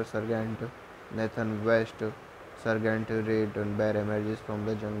Master Sergeant Nathan West. Sergeant Ray Dunbar emerges from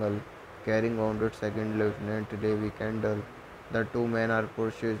the jungle carrying wounded Second Lieutenant Davy Kendall. The two men are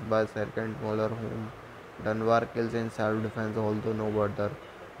pursued by Sergeant Muller, whom Dunbar kills in self-defense, although no other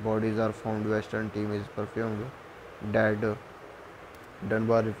bodies are found. Western team is presumed dead.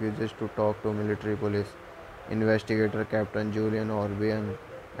 Dunbar refuses to talk to military police investigator Captain Julian Orbian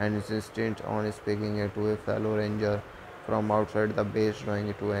and insists on speaking to a fellow ranger from outside the base,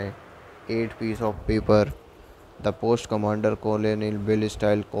 drawing to an 8 piece of paper. The post commander Colonel Bill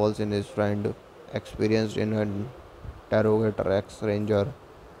Style calls in his friend, experienced in an interrogator ex-ranger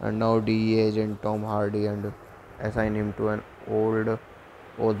and now DEA agent Tom Hardy, and assign him to an old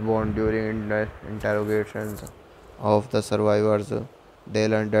Osborne. During interrogations of the survivors, they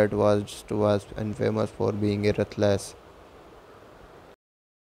learned that was infamous for being a ruthless.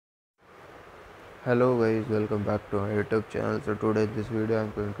 Hello guys, welcome back to our YouTube channel. So today this video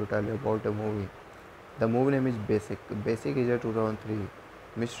I'm going to tell you about a movie. The movie name is Basic. Basic is a 2003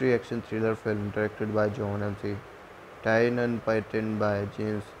 mystery action thriller film directed by John M.C. Tyne and written by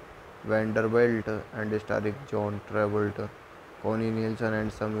James Vanderbilt and starring John Travolta, Connie Nielsen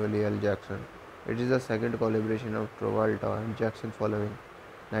and Samuel L. Jackson. It is the second collaboration of Travolta and Jackson following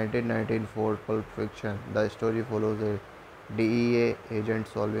 1994 Pulp Fiction. The story follows a DEA agent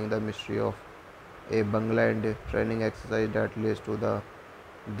solving the mystery of a Bangladesh training exercise that leads to the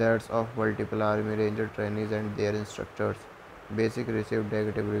deaths of multiple Army Ranger trainees and their instructors. Basic received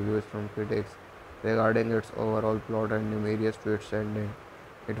negative reviews from critics regarding its overall plot and numerous twists ending.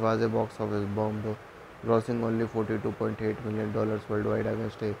 It was a box office bomb, grossing only $42.8 million worldwide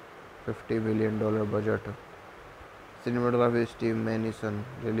against a $50 million budget. Cinematography Steve Manison,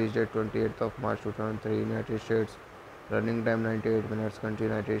 released at 28th of March 2003, United States. Running time 98 minutes, country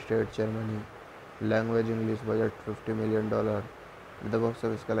United States, Germany. Language English, budget $50 million. The box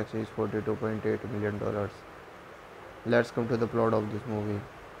office collection is $42.8 million. Let's come to the plot of this movie.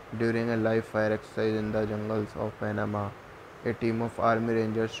 During a live fire exercise in the jungles of Panama, a team of Army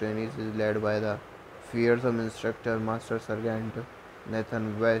Rangers trainees is led by the fearsome instructor Master Sergeant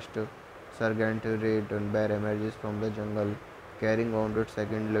Nathan West. Sergeant Ray Dunbar emerges from the jungle carrying wounded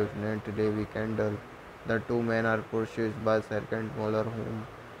Second Lieutenant Davy Kendall. The two men are pursued by Sergeant Muller, whom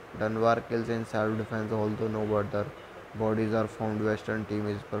Dunbar kills in self-defense, although no other bodies are found. Western team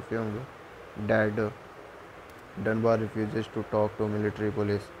is presumed dead. Dunbar refuses to talk to military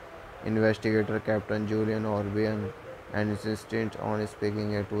police investigator Captain Julian Orbian and insists on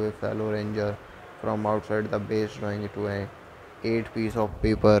speaking to a fellow ranger from outside the base, drawing to an 8 piece of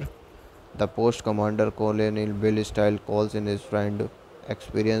paper. The post commander Colonel Bill Style calls in his friend,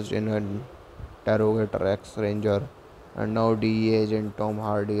 experienced in an interrogator ex-ranger and now DEA agent Tom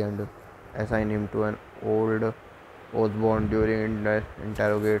Hardy, and assign him to an old Osborne. During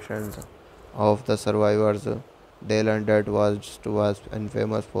interrogations of the survivors, they learned that was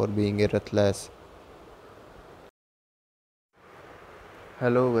infamous for being a ruthless.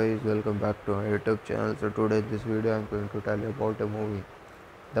 Hello guys, welcome back to our YouTube channel. So today this video I'm going to tell you about a movie.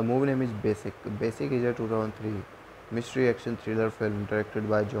 The movie name is Basic. Basic is a 2003 mystery action thriller film directed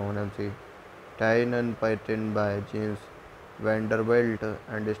by John M.C. Tyne and written by James Vanderbilt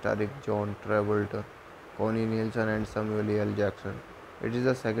and starring John Travolta, Connie Nielsen and Samuel L. Jackson. It is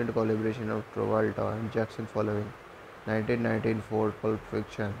the second collaboration of Travolta and Jackson following 1994 Pulp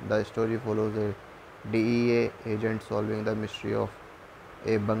Fiction. The story follows a DEA agent solving the mystery of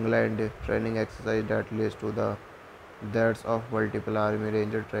a Bangladesh training exercise that leads to the That's of multiple Army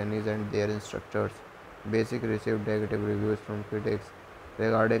Ranger trainees and their instructors. Basic received negative reviews from critics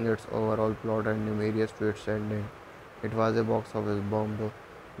regarding its overall plot and numerous twists ending. It was a box office bomb,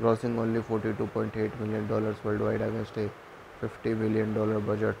 grossing only $42.8 million worldwide against a $50 million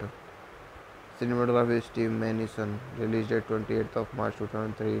budget. Cinematography Steve Manison, released at 28th of March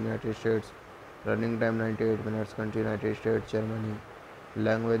 2003, United States. Running time 98 minutes, country United States, Germany.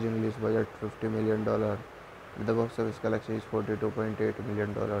 Language English, budget $50 million. The box office collection is $42.8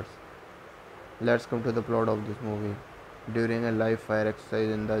 million. Let's come to the plot of this movie. During a live fire exercise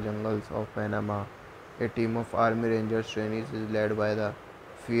in the jungles of Panama, a team of Army Rangers trainees is led by the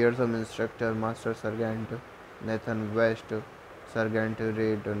fearsome instructor Master Sergeant Nathan West. Sergeant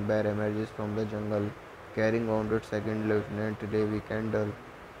Ray Dunbar emerges from the jungle carrying wounded Second Lieutenant Davy Kendall.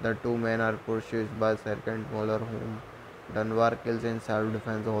 The two men are pursued by Sergeant Muller, whom Dunbar kills in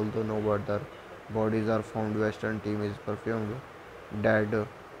self-defense, although no other bodies are found. Western team is presumed dead.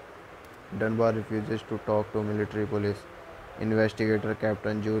 Dunbar refuses to talk to military police investigator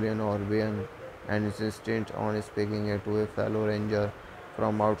Captain Julian Orbian and insists on speaking to a fellow ranger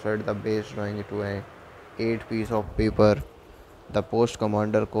from outside the base, drawing to an 8 piece of paper. The post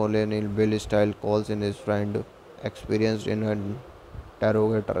commander Colonel Bill Style calls in his friend, experienced in an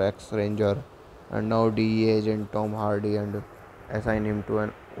interrogator ex-ranger and now DEA agent Tom Hardy, and assign him to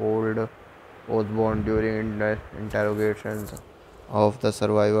an old Osborne. During interrogations of the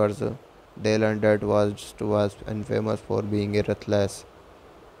survivors, they learned that was infamous for being a ruthless.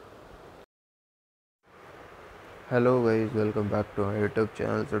 Hello guys, welcome back to our YouTube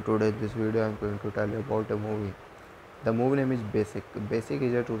channel. So today this video I am going to tell you about a movie. The movie name is Basic. Basic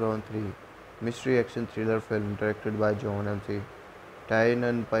is a 2003 mystery action thriller film directed by John M.C.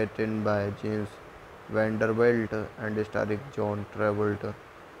 Tynan, written by James Vanderbilt and starring John Travolta,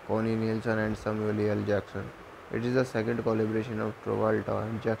 Connie Nielsen and Samuel L. Jackson. It is the second collaboration of Travolta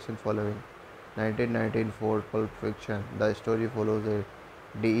and Jackson following 1994 Pulp Fiction. The story follows a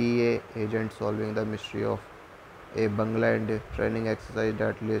DEA agent solving the mystery of a Bangladesh training exercise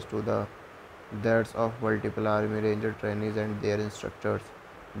that leads to the deaths of multiple Army Ranger trainees and their instructors.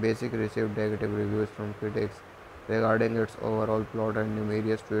 Basic received negative reviews from critics regarding its overall plot and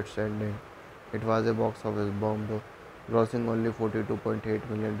numerous twists ending. It was a box office bomb, grossing only $42.8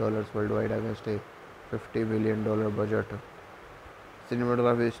 million worldwide against a $50 million budget.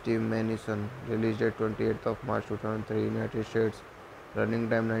 Cinematography Steve Manison, released at 28th of March 2003, United States. Running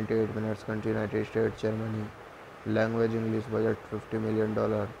time 98 minutes, country United States, Germany. Language English, budget $50 million.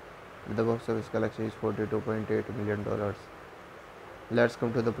 The box office collection is $42.8 million. Let's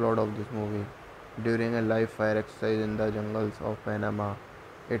come to the plot of this movie. During a live fire exercise in the jungles of Panama,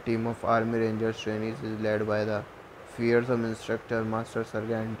 a team of Army Rangers trainees is led by the fearsome instructor Master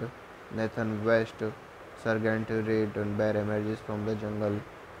Sergeant Nathan West. Sergeant Ray Dunbar emerges from the jungle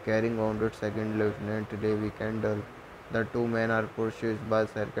carrying wounded Second Lieutenant Davy Kendall. The two men are pursued by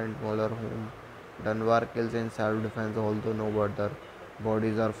Sergeant Muller, whom Dunbar kills in self-defense, although no other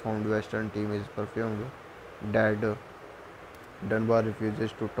bodies are found. Western team is presumed dead. Dunbar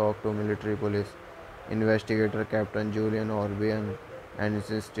refuses to talk to military police investigator Captain Julian Orbian and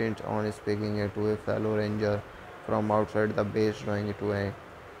insists on speaking to a fellow ranger from outside the base, drawing to an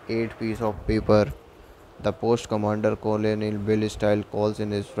 8 piece of paper. The post commander Colonel Bill Style calls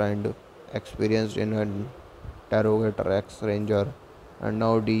in his friend, experienced in an interrogator ex-ranger and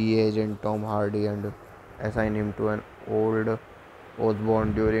now DEA agent Tom Hardy, and assign him to an old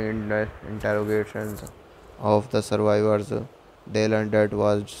Osborne. During interrogations of the survivors, they learned that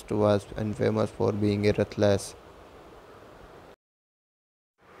was infamous for being a ruthless.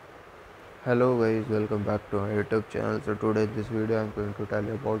 Hello guys, welcome back to our YouTube channel. So today this video I am going to tell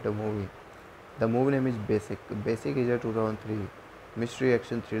you about a movie. The movie name is Basic. Basic is a 2003 mystery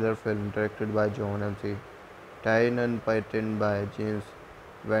action thriller film directed by John M.C. Tynan, written by James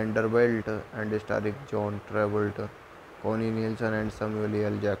Vanderbilt and starring John Travolta, Connie Nielsen and Samuel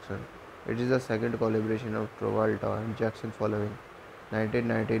L. Jackson. It is the second collaboration of Travolta and Jackson following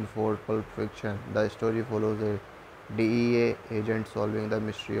 1994 Pulp Fiction. The story follows a DEA agent solving the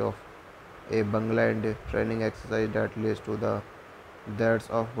mystery of a Bangladesh training exercise that leads to the deaths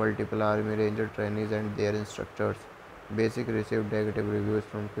of multiple Army Ranger trainees and their instructors. Basic received negative reviews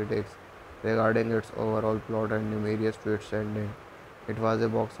from critics regarding its overall plot and numerous twists ending. It was a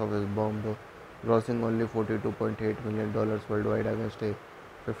box office bomb, grossing only $42.8 million worldwide against a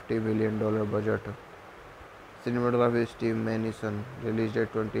 $50 million budget. Cinematography Steve Manison, released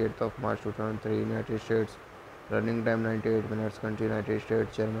at 28th of March 2003, United States. Running time 98 minutes, country United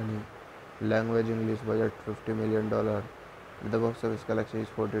States, Germany. Language English, budget $50 million. The box office collection is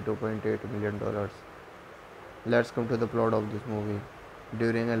 $42.8 million. Let's come to the plot of this movie.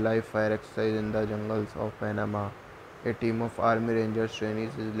 During a live fire exercise in the jungles of Panama, a team of Army Rangers trainees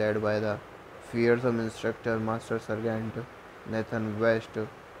is led by the fearsome instructor Master Sergeant Nathan West.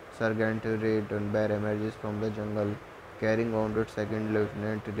 Sergeant Ray Dunbar emerges from the jungle carrying wounded Second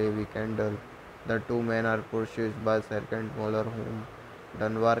Lieutenant Davy Kendall. The two men are pursued by Sergeant Muller, whom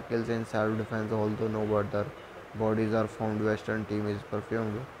Dunbar kills in self-defense, although no other bodies are found. Western team is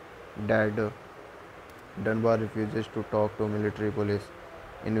presumed dead. Dunbar refuses to talk to military police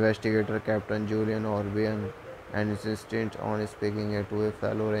investigator Captain Julian Orbian and insists on speaking to a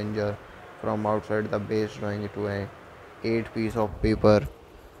fellow ranger from outside the base, drawing to a 8 piece of paper.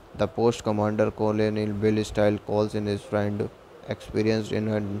 The post commander Colonel Bill Style calls in his friend, experienced in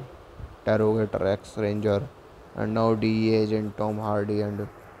an interrogator ex-ranger and now DEA agent Tom Hardy, and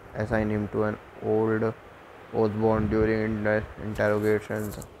assign him to an old Osborne during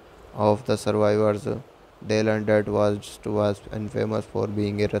interrogations of the survivors. They learned that was infamous for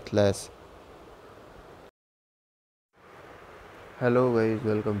being ruthless. Hello guys,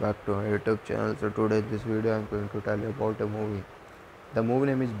 welcome back to my YouTube channel. So today this video I am going to tell you about a movie. The movie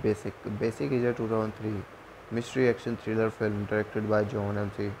name is Basic. Basic is a 2003 mystery action thriller film directed by John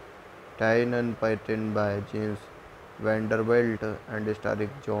M.C. Tynan, written by James Vanderbilt and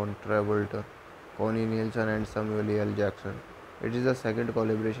starring John Travolta, Connie Nielsen and Samuel L. Jackson. It is the second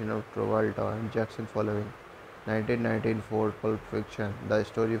collaboration of Travolta and Jackson following 1994 Pulp Fiction. The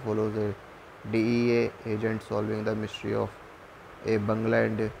story follows a DEA agent solving the mystery of a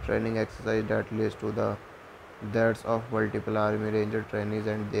Bangladesh training exercise that leads to the deaths of multiple Army Ranger trainees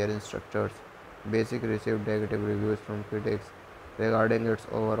and their instructors. Basic received negative reviews from critics regarding its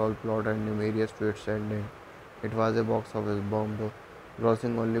overall plot and numerous twists ending. It was a box office bomb,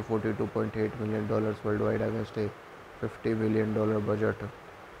 grossing only $42.8 million worldwide against a $50 million budget.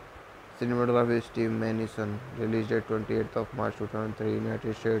 Cinematography Steve Manison, released at 28th of March 2003,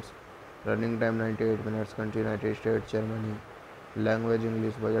 United States. Running time 98 minutes. Country United States, Germany. Language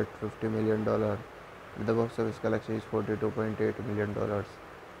English. Budget $50 million. The box office collection is $42.8 million.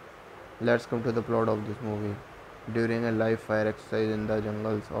 Let's come to the plot of this movie. During a live fire exercise in the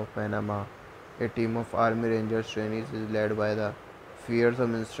jungles of Panama, a team of Army Rangers trainees is led by the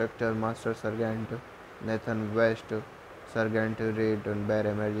fearsome instructor Master Sergeant Nathan West. Sergeant Ray Dunbar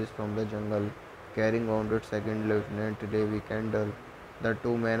emerges from the jungle carrying wounded Second Lieutenant Davy Kendall. The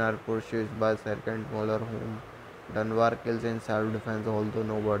two men are pursued by Sergeant Muller, whom Dunbar kills in self-defense, although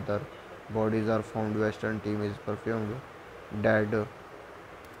no other bodies are found. Western team is presumed dead.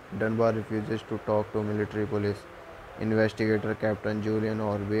 Dunbar refuses to talk to military police investigator Captain Julian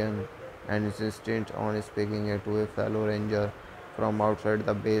Orbian and insists on speaking to a fellow ranger from outside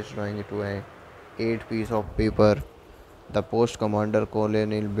the base, drawing to a 8 piece of paper. The post commander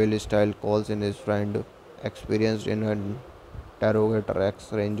Colonel Bill Style calls in his friend, experienced in an interrogator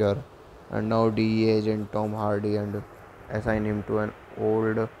ex-ranger and now DEA agent Tom Hardy, and assign him to an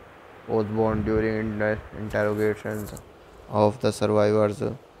old Osborne during interrogations of the survivors.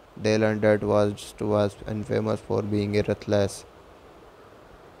 They learned that was infamous for being ruthless.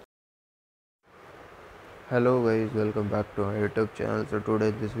 Hello guys, welcome back to my YouTube channel. So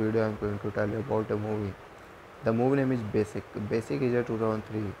today this video I am going to tell you about a movie. The movie name is Basic. Basic is a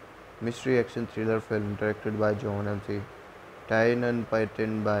 2003 mystery action thriller film directed by John M.C. Tynan,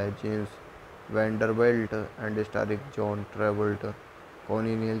 written by James Vanderbilt and starring John Travolta,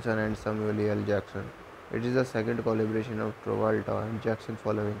 Connie Nielsen and Samuel L. Jackson. It is the second collaboration of Travolta and Jackson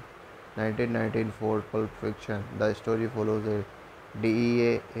following 1994 Pulp Fiction. The story follows a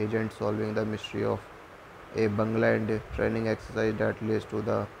DEA agent solving the mystery of a Bangladesh training exercise that leads to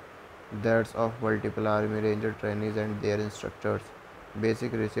the deaths of multiple Army Ranger trainees and their instructors.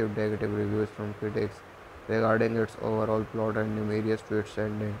 Basic received negative reviews from critics regarding its overall plot and numerous twists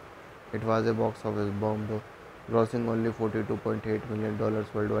ending. It was a box office bomb, grossing only $42.8 million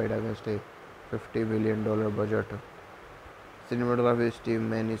worldwide against a $50 million budget. Cinematography Steve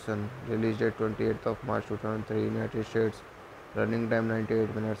Manison, released at 28th of March 2003, United States. Running time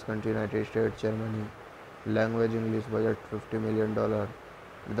 98 minutes. Country United States, Germany. Language English. Budget $50 million.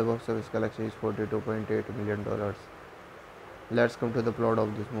 The box office collection is $42.8 million. Let's come to the plot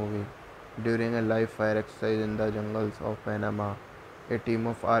of this movie. During a live fire exercise in the jungles of Panama, a team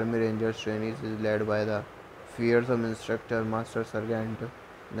of Army Rangers trainees is led by the fearsome instructor Master Sergeant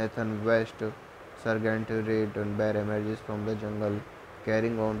Nathan West. Sergeant Ray Dunbar emerges from the jungle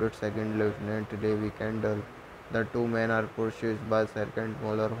carrying wounded Second Lieutenant Davy Kendall. The two men are pursued by Sergeant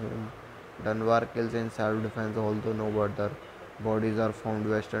Muller, whom Dunbar kills in self-defense, although no other bodies are found.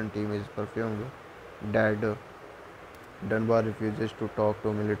 Western team is presumed dead. Dunbar refuses to talk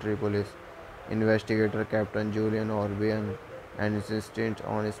to military police Investigator Captain Julian Orbian and insisted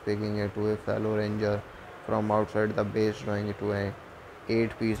on speaking to a fellow ranger from outside the base, drawing it to a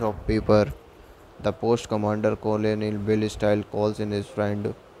 8 piece of paper. The post commander Colonel Bill Style calls in his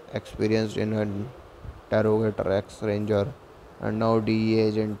friend, experienced in an interrogator ex-ranger and now DEA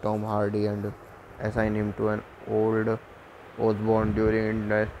agent Tom Hardy, and assign him to an old Osborne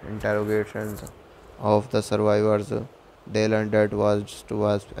during interrogations of the survivors. They learned that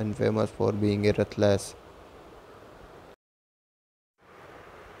was infamous for being a ruthless.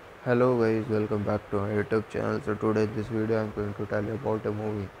 Hello guys, welcome back to our YouTube channel. So today this video I'm going to tell you about a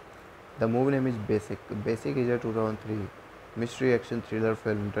movie. The movie name is Basic. Basic is a 2003 mystery action thriller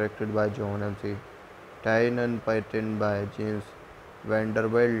film directed by John M.C. Tyne and written by James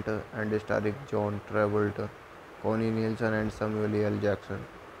Vanderbilt and starring John Travolta, Connie Nielsen and Samuel L. Jackson.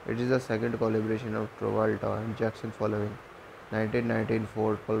 It is the second collaboration of Travolta and Jackson following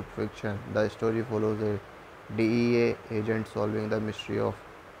 1994 Pulp Fiction. The story follows a DEA agent solving the mystery of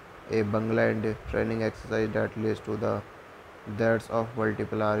a Bangladesh training exercise that leads to the deaths of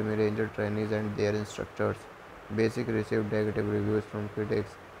multiple Army Ranger trainees and their instructors. Basic received negative reviews from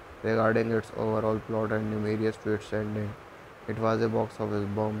critics regarding its overall plot and numerous twists ending. It was a box office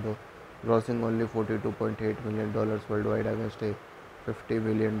bomb, grossing only $42.8 million worldwide against a $50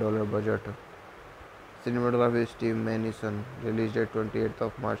 million budget. Cinematography Steve Manison, released at 28th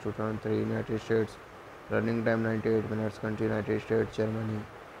of March 2003, United States. Running time 98 minutes, country United States, Germany.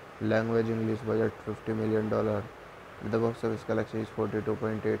 Language English, budget $50 million. The box office collection is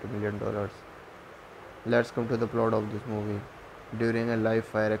 $42.8 million. Let's come to the plot of this movie. During a live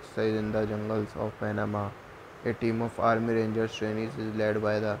fire exercise in the jungles of Panama, a team of Army Rangers trainees is led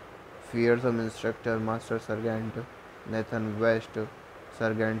by the fearsome instructor Master Sergeant Nathan West.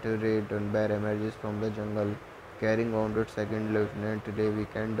 Sergeant Ray Dunbar emerges from the jungle, carrying wounded Second Lieutenant Davy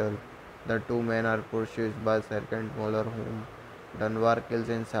Kendall. The two men are pursued by Sergeant Muller, whom Dunbar kills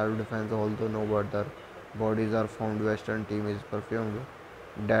in self-defense, although no other bodies are found. Western team is presumed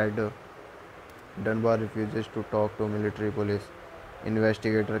dead. Dunbar refuses to talk to military police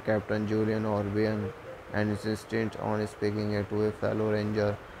investigator Captain Julian Orbian and insists on speaking to a fellow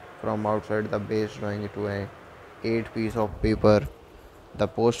ranger from outside the base, drawing it to a 8 piece of paper. The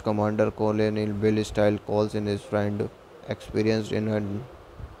post commander Colonel Bill Style calls in his friend, experienced in an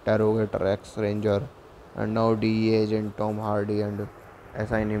interrogator ex-ranger and now DEA agent Tom Hardy, and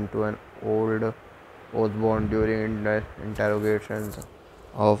assign him to an old Osborne during interrogations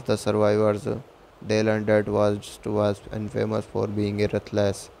of the survivors. They learned that was infamous for being a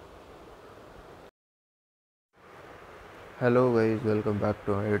ruthless. Hello guys, welcome back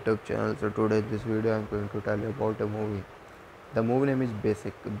to our YouTube channel. So today this video I'm going to tell you about a movie. The movie name is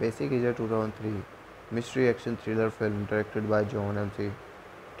Basic. Basic is a 2003 mystery action thriller film directed by John M.C.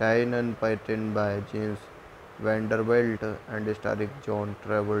 Tyne and written by James Vanderbilt and starring John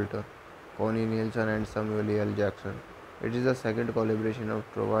Travolta, Connie Nielsen and Samuel L. Jackson. It is the second collaboration of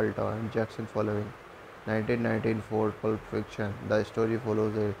Travolta and Jackson following 1994 Pulp Fiction. The story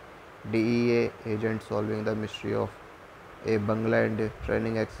follows a DEA agent solving the mystery of a Bangladesh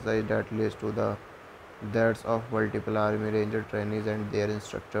training exercise that leads to the deaths of multiple Army Ranger trainees and their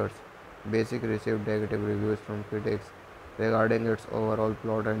instructors. Basic received negative reviews from critics regarding its overall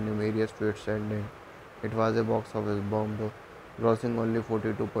plot and numerous twists ending. It was a box office bomb, grossing only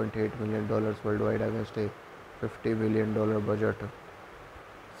 $42.8 million worldwide against a $50 million budget.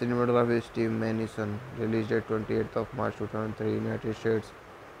 Cinematography Steve Manison, released at 28th of March 2003, United States.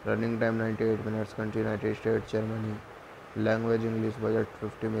 Running time 98 minutes, country United States, Germany. Language English, budget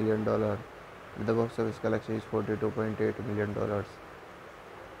 $50 million. The box office collection is $42.8 million.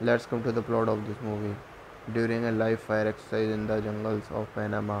 Let's come to the plot of this movie. During a live fire exercise in the jungles of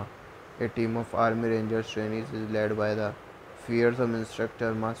Panama, a team of Army Rangers trainees is led by the fearsome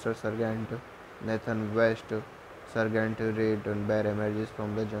instructor Master Sergeant Nathan West. Sergeant Ray Dunbar emerges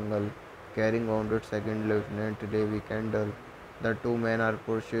from the jungle, carrying wounded Second Lieutenant Davy Kendall. The two men are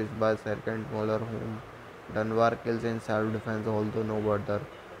pursued by Sergeant Muller, whom Dunbar kills in self-defense, although no other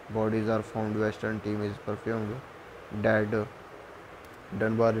bodies are found. Western team is presumed dead.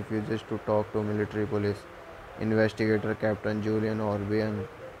 Dunbar refuses to talk to military police investigator Captain Julian Orbian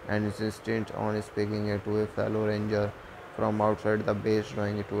and insists on speaking to a fellow ranger from outside the base,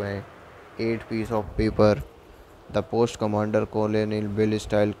 drawing it to a 8 piece of paper. The post commander Colonel Bill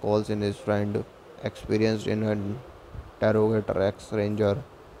Style calls in his friend, experienced in an interrogator ex-ranger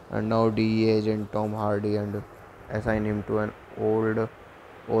and now DEA agent Tom Hardy, and assign him to an old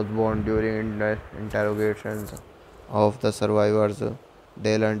Osborne during interrogations of the survivors.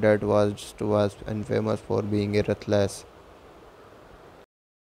 They learned that was infamous for being a ruthless.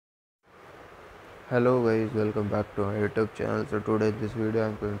 Hello guys, welcome back to our YouTube channel. So today this video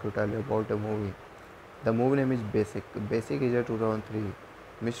I'm going to tell you about a movie. The movie name is Basic. Basic is a 2003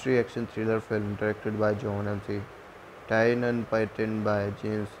 mystery action thriller film directed by John M.C. Tyne and written by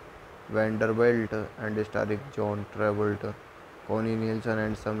James Vanderbilt and starring John Travolta, Connie Nielsen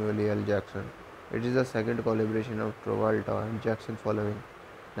and Samuel L. Jackson. It is the second collaboration of Travolta and Jackson following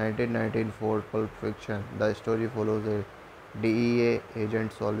 1994 Pulp Fiction. The story follows a DEA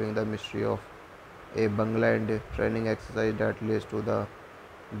agent solving the mystery of a Bangladesh training exercise that leads to the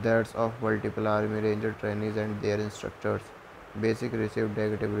deaths of multiple Army Ranger trainees and their instructors. Basic received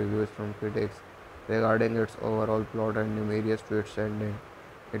negative reviews from critics regarding its overall plot and numerous twists and ending.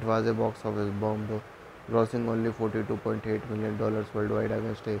 It was a box office bomb, grossing only $42.8 million worldwide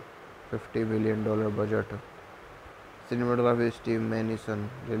against a $50 million budget. Cinematography Steve Manison,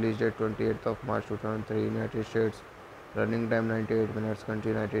 released at 28th of March 2003, United States. Running time 98 minutes.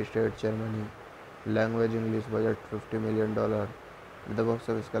 Country United States, Germany. Language English. Budget $50 million. The box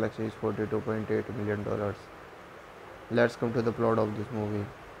office collection is $42.8 million. Let's come to the plot of this movie.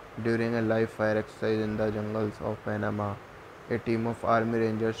 During a live fire exercise in the jungles of Panama, a team of Army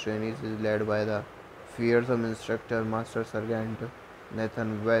Rangers trainees is led by the fearsome instructor Master Sergeant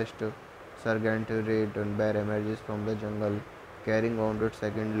Nathan West. Sergeant Ray Dunbar emerges from the jungle carrying wounded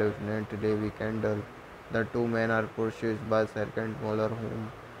Second Lieutenant Davy Kendall. The two men are pursued by Sergeant Muller,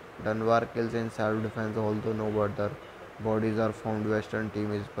 whom Dunbar kills in self-defense, although no other bodies are found. Western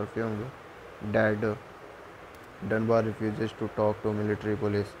team is presumed dead. Dunbar refuses to talk to military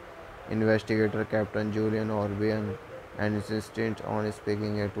police investigator Captain Julian Orbian and insists on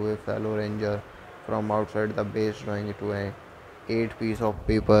speaking to a fellow ranger from outside the base, drawing to an 8 piece of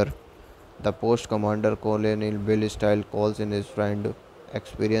paper. The post commander Colonel Bill Style calls in his friend,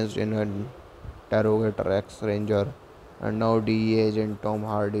 experienced in an interrogator ex-ranger and now DEA agent Tom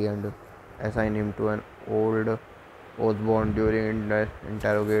Hardy, and assign him to an old Osborne. During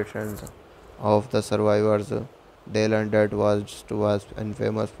interrogations of the survivors, they learned that was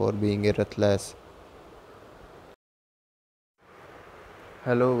infamous for being a ruthless.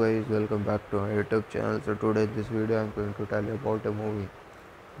 Hello guys, welcome back to our YouTube channel. So today this video I'm going to tell you about a movie.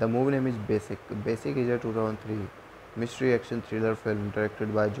 The movie name is Basic. Basic is a 2003 mystery action thriller film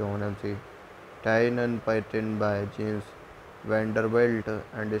directed by John M.C. Tyne and written by James Vanderbilt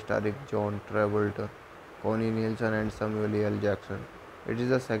and starring John Travolta, Connie Nielsen and Samuel L. Jackson. It is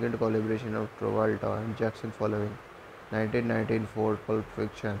the second collaboration of Travolta and Jackson following 1994 Pulp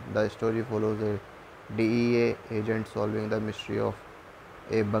Fiction. The story follows a DEA agent solving the mystery of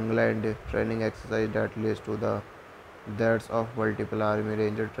a Bangladesh training exercise that leads to the deaths of multiple Army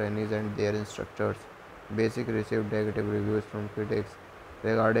Ranger trainees and their instructors. Basic received negative reviews from critics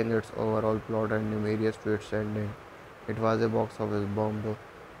regarding its overall plot and numerous twists and ending. It was a box office bomb,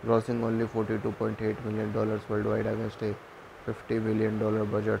 grossing only $42.8 million worldwide against a $50 million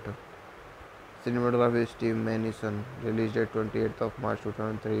budget. Cinematography Steve Manison, released at 28th of March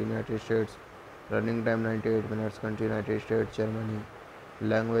 2003, United States. Running time 98 minutes. Country United States, Germany.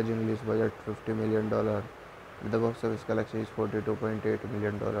 Language English. Budget $50 million. The box office collection is $42.8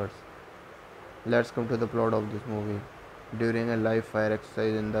 million. Let's come to the plot of this movie. During a live fire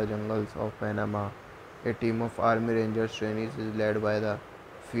exercise in the jungles of Panama, a team of Army Rangers trainees is led by the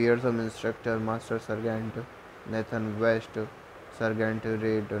fearsome instructor Master Sergeant Nathan West. Sergeant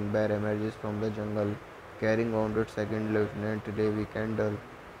Ray Dunbar emerges from the jungle carrying wounded Second Lieutenant Davy Kendall.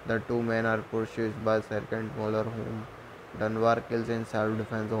 The two men are pursued by Sergeant Muller, whom Dunbar kills in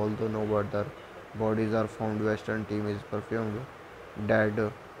self-defense, although no other bodies are found. Western team is presumed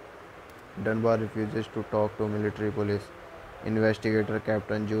dead. Dunbar refuses to talk to military police investigator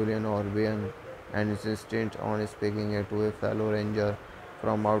Captain Julian Orbian and insists on speaking to a fellow ranger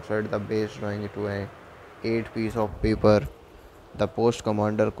from outside the base, drawing to an 8 piece of paper. The post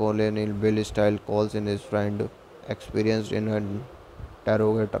commander Colonel Bill Style calls in his friend, experienced in an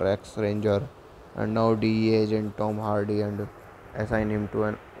interrogator ex-ranger and now DEA agent Tom Hardy, and assign him to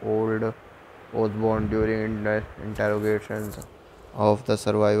an old Osborne. During interrogations of the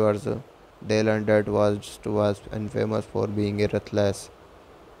survivors, they learned that was infamous for being a ruthless.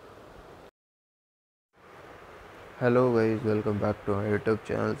 Hello guys, welcome back to our YouTube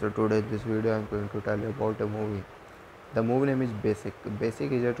channel. So today this video I'm going to tell you about a movie. The movie name is Basic.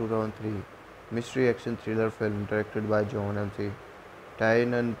 Basic is a 2003 mystery action thriller film directed by John M.C.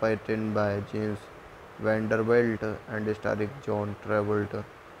 Tyne and written by James Vanderbilt and starring John Travolta,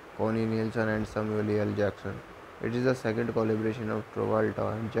 Connie Nielsen and Samuel L. Jackson. It is the second collaboration of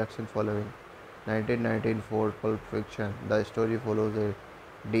Travolta and Jackson following 1994 Pulp Fiction. The story follows a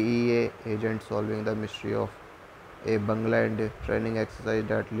DEA agent solving the mystery of a Bangladesh training exercise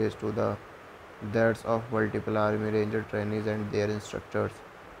that leads to the That's of multiple Army Ranger trainees and their instructors.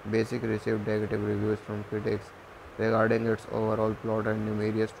 Basic received negative reviews from critics regarding its overall plot and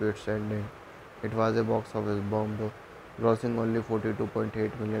numerous twists ending. It was a box office bomb, grossing only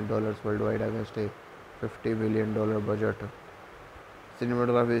 $42.8 million worldwide against a $50 million budget.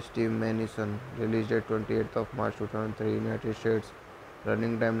 Cinematography is Steve Manison, released at 28th of March 2003, United States.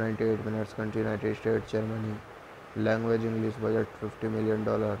 Running time 98 minutes, country United States, Germany. Language English, budget $50 million.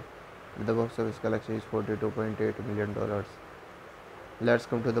 The box office collection is $42.8 million. Let's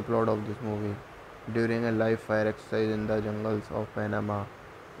come to the plot of this movie. During a live fire exercise in the jungles of Panama,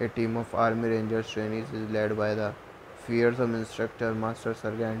 a team of Army Rangers trainees is led by the fearsome instructor Master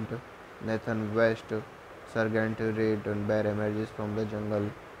Sergeant Nathan West. Sergeant Ray Dunbar emerges from the jungle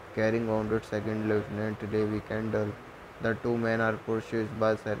carrying wounded Second Lieutenant Davy Kendall. The two men are pursued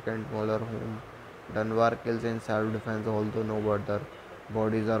by Sergeant Muller, whom Dunbar kills in self-defense, although no other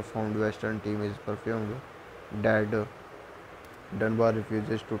bodies are found. Western team is presumed dead. Dunbar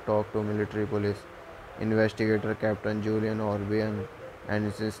refuses to talk to military police investigator Captain Julian Orbian and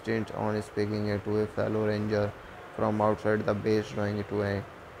insists on speaking to a fellow ranger from outside the base, drawing to an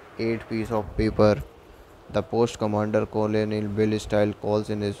 8 piece of paper. The post commander Colonel Bill Style calls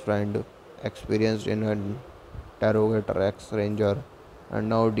in his friend, experienced in an interrogator ex-ranger and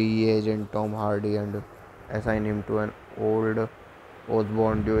now DEA agent Tom Hardy, and assign him to an old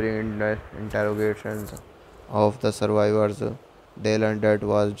Osborne during interrogations of the survivors. They learned that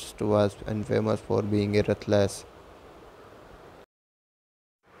was infamous for being a ruthless.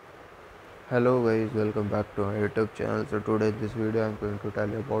 Hello guys, welcome back to our YouTube channel. So today this video I am going to tell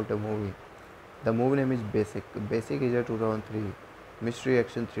you about a movie. The movie name is Basic. Basic is a 2003 mystery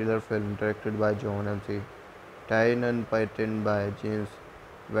action thriller film directed by John M.C. Tynan, written by James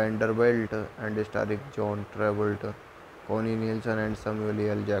Vanderbilt and starring John Travolta, Connie Nielsen and Samuel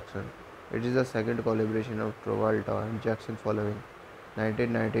L. Jackson. It is the second collaboration of Travolta and Jackson following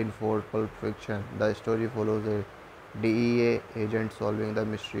 1994 Pulp Fiction. The story follows a DEA agent solving the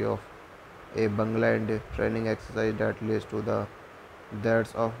mystery of a Bangladesh training exercise that leads to the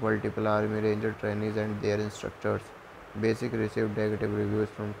deaths of multiple Army Ranger trainees and their instructors. Basic received negative reviews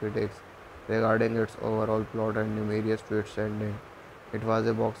from critics regarding its overall plot and numerous twists ending. It was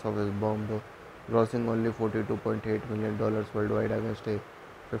a box office bomb, grossing only $42.8 million worldwide against a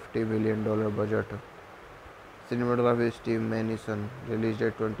 $50 million budget. Cinematography is Steve Manison, released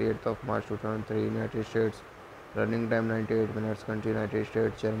at 28th of March 2003, United States. Running time 98 minutes, country United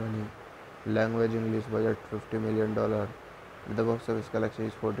States, Germany. Language English, budget $50 million. The box office collection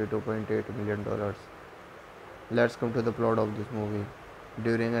is $42.8 million. Let's come to the plot of this movie.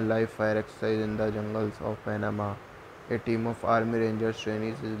 During a live fire exercise in the jungles of Panama, a team of Army Rangers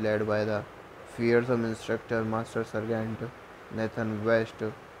trainees is led by the fearsome instructor Master Sergeant Nathan West.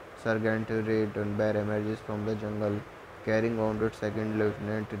 Sergeant Ray Dunbar emerges from the jungle carrying wounded Second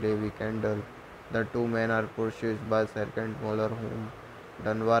Lieutenant Davy Kendall. The two men are pursued by Sergeant Muller, whom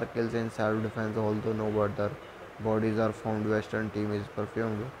Dunbar kills in self-defense, although no other bodies are found. Western team is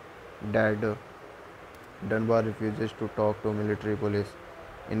presumed dead. Dunbar refuses to talk to military police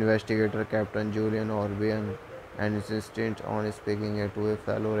investigator Captain Julian Orbian and insists on speaking to a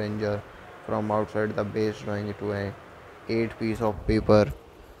fellow ranger from outside the base, drawing to an 8 piece of paper.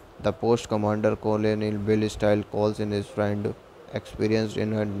 The post commander Colonel Bill Style calls in his friend, experienced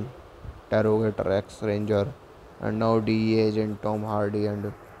in an interrogator ex-ranger and now DEA agent Tom Hardy,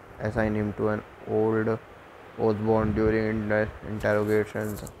 and assign him to an old Osborne during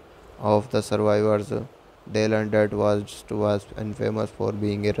interrogations of the survivors. They learned that was infamous for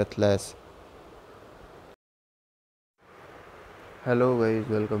being a ruthless. Let's come to the plot of this movie. During a live fire exercise in the jungles of Panama, a team of Army Rangers trainees is led by the fearsome instructor Master Sergeant Nathan West. Sergeant Ray Dunbar emerges from the jungle carrying wounded Second Lieutenant Davy Kendall. The two men are pursued by Sergeant Muller, whom Dunbar kills in self-defense, although no other bodies are found. Western team is presumed dead. Dunbar refuses to talk to military police investigator Captain Julian Orbian and insists on speaking to a fellow ranger from outside the base, drawing to an 8 piece of paper. The post commander Colonel Bill Style calls in his friend, experienced in an interrogator ex-ranger and now DEA agent Tom Hardy, and assign him to an old Osborne during interrogations of the survivors. They learned that was infamous for being a ruthless. Hello guys,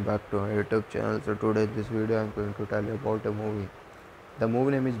 welcome back to our YouTube channel. So today this video I am going to tell you about a movie. The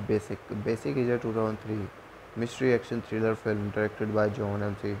movie name is Basic. Basic is a 2003 mystery action thriller film directed by John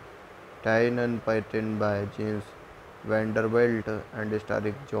M.C. Tynan, written by James Vanderbilt and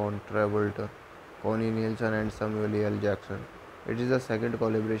starring John Travolta, Connie Nielsen and Samuel L. Jackson. It is the second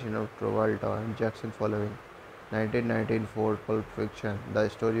collaboration of Travolta and Jackson following 1994 Pulp Fiction. The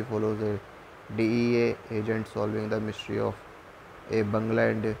story follows a DEA agent solving the mystery of a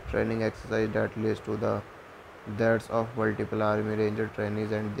Bangladesh training exercise that leads to the deaths of multiple Army Ranger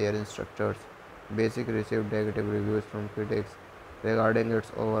trainees and their instructors. Basic received negative reviews from critics regarding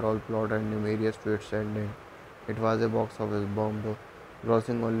its overall plot and numerous twists ending. It was a box office bomb,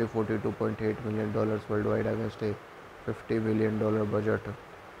 grossing only $42.8 million worldwide against a $50 million budget.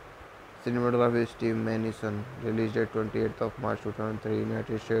 Cinematography is Steve Manison, released at 28th of March 2003,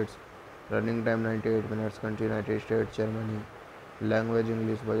 United States. Running time 98 minutes, country United States, Germany. Language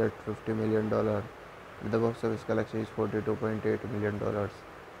English, budget $50 million. The box office collection is $42.8 million.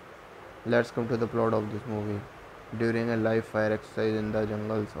 Let's come to the plot of this movie. During a live fire exercise in the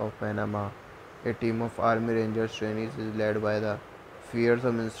jungles of Panama, a team of Army Rangers trainees is led by the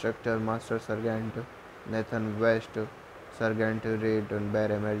fearsome instructor Master Sergeant Nathan West. Sergeant Ray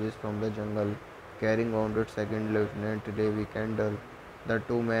Dunbar emerges from the jungle carrying wounded Second Lieutenant Davy Kendall. The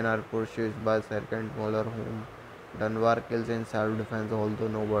two men are pursued by Sergeant Muller, whom Dunbar kills in self-defense, although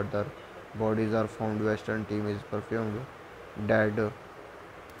no other bodies are found. Western team is presumed dead.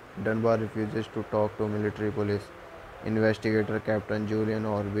 Dunbar refuses to talk to military police investigator Captain Julian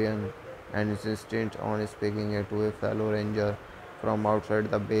Orbian and insists on speaking to a fellow ranger from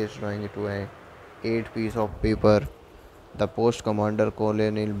outside the base, drawing to a 8 piece of paper. The post commander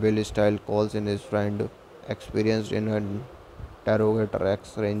Colonel Bill Style calls in his friend, experienced in an interrogator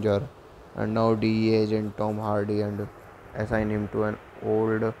ex ranger and now DEA agent Tom Hardy, and assign him to an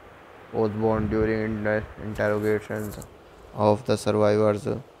old Osborne during interrogations of the survivors.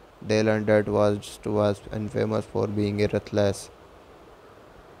 They learned that was infamous for being ruthless.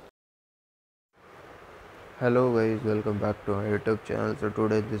 Hello guys, welcome back to my YouTube channel. So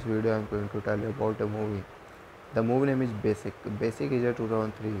today this video I am going to tell you about a movie. The movie name is Basic. Basic is a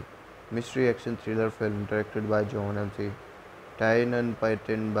 2003 mystery action thriller film directed by John M.C. Tyne and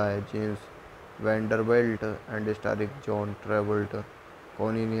written by James Vanderbilt and starring John Travolta,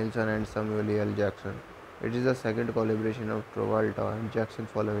 Connie Nielsen and Samuel L. Jackson. It is the second collaboration of Travolta and Jackson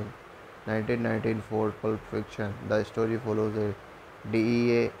following 1994 Pulp Fiction. The story follows a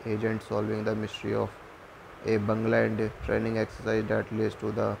DEA agent solving the mystery of a Bangladesh training exercise that leads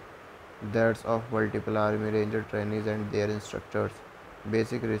to the deaths of multiple Army Ranger trainees and their instructors.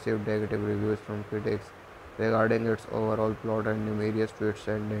 Basic received negative reviews from critics regarding its overall plot and numerous twists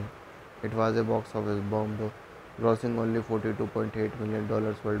ending. It was a box office bomb, grossing only $42.8 million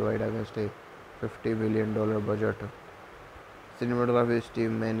worldwide against a $50 million budget. Cinematography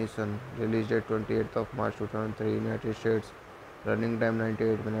Steve Manison, released at 28th of March 2003, United States. Running time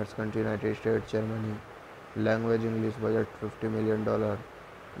 98 minutes, country United States, Germany. Language English, budget $50 million.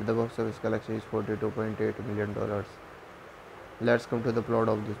 The box office collection is $42.8 million. Let's come to the plot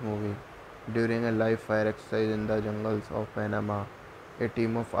of this movie. During a live fire exercise in the jungles of Panama, a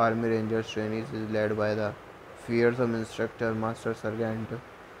team of Army Rangers trainees is led by the fearsome instructor Master Sergeant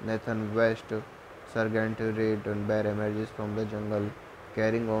Nathan West. Sergeant Ray Dunbar emerges from the jungle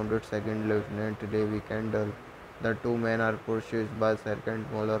carrying wounded Second Lieutenant Davy Kendall. The two men are pursued by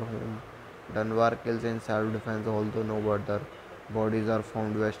Sergeant Muller, whom Dunbar kills in self-defense, although no other bodies are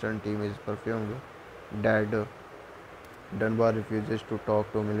found. Western team is presumed dead. Dunbar refuses to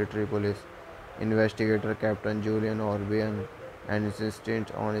talk to military police investigator Captain Julian Orbian and insists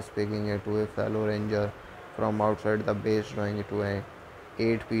on speaking to a fellow ranger from outside the base, drawing to a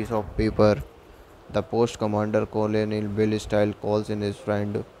 8 piece of paper. The post commander Colonel Bill Style calls in his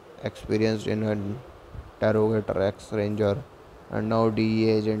friend, experienced in an interrogator ex ranger and now DEA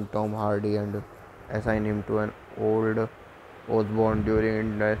agent Tom Hardy, and assign him to an old Osborne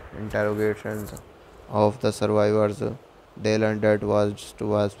during interrogations of the survivors. They learned that was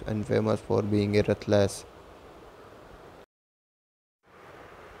infamous for being ruthless.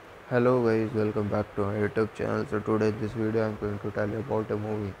 Hello guys, welcome back to my YouTube channel. So today this video I am going to tell you about a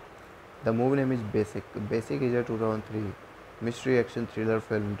movie. The movie name is Basic. Basic is a 2003 mystery action thriller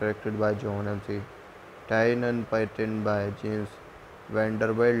film directed by John M.C. Tyne and written by James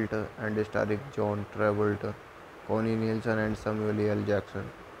Vanderbilt and starring John Travolta, Connie Nielsen and Samuel L. Jackson.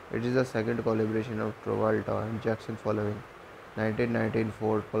 It is the second collaboration of Travolta and Jackson following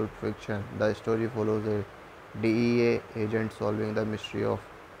 1994 Pulp Fiction. The story follows a DEA agent solving the mystery of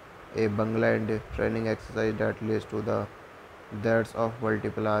a Bangladesh training exercise that leads to the deaths of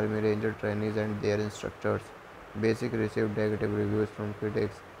multiple Army Ranger trainees and their instructors. Basic received negative reviews from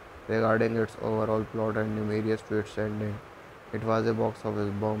critics regarding its overall plot and numerous twists ending. It was a box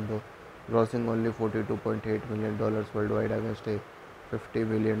office bomb, grossing only $42.8 million worldwide against a $50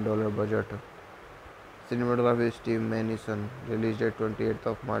 million budget. Cinematography Steve Manison, released at 28th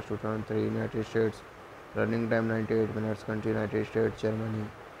of March 2003, United States. Running time 98 minutes, country United States, Germany.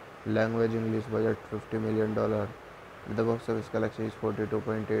 Language English, budget $50 million. The box office collection is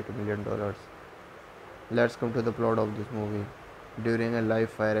 $42.8 million. Let's come to the plot of this movie. During a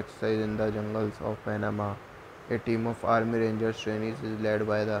live fire exercise in the jungles of Panama, a team of Army Rangers trainees is led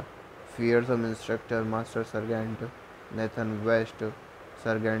by the fearsome instructor Master Sergeant Nathan West.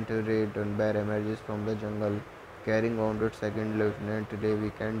 Sergeant Ray Dunbar emerges from the jungle carrying wounded Second Lieutenant Davy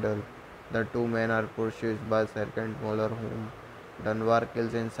Kendall. The two men are pursued by Sergeant Muller, whom Dunbar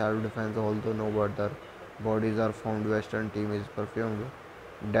kills in self-defense, although no other bodies are found. Western team is presumed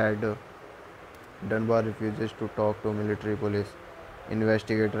dead. Dunbar refuses to talk to military police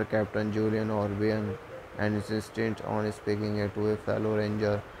Investigator Captain Julian Orbian and insisted on speaking to a fellow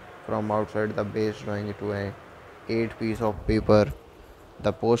ranger from outside the base, drawing it to a 8 piece of paper.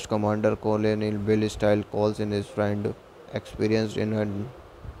 The post commander Colonel Bill Style calls in his friend, experienced in an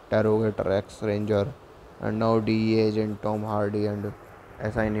interrogator ex-ranger and now DEA agent Tom Hardy, and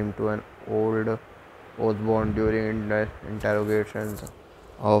assign him to an old Osborne during interrogations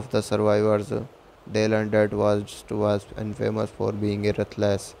of the survivors. They learned that was infamous for being a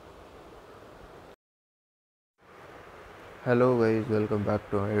ruthless. Hello guys, welcome back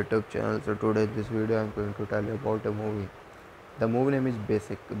to our YouTube channel. So today in this video I'm going to tell you about a movie. The movie name is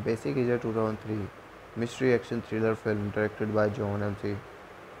Basic. Basic is a 2003 mystery action thriller film directed by John M.C.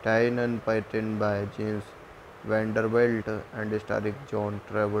 Tyne and written by James Vanderbilt and starring John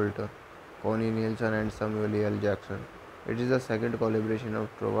Travolta, Connie Nielsen and Samuel L. Jackson. It is the second collaboration of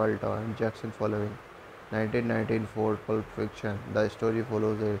Travolta and Jackson following 1994 Pulp Fiction. The story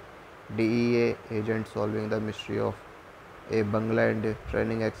follows a DEA agent solving the mystery of a Bangladesh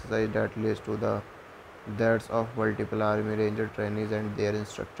training exercise that leads to the deaths of multiple Army Ranger trainees and their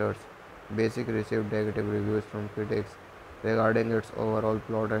instructors. Basic received negative reviews from critics regarding its overall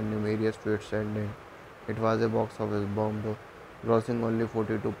plot and numerous twists ending. It was a box office bomb, though, grossing only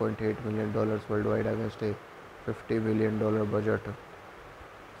 $42.8 million worldwide against a $50 million budget.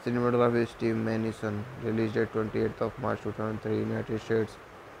 Cinematography Steve Manison, released at 28th of March 2003, United States.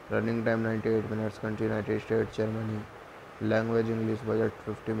 Running time 98 minutes, country United States, Germany. Language English, budget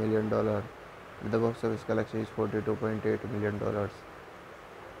 $50 million. The box office collection is $42.8 million.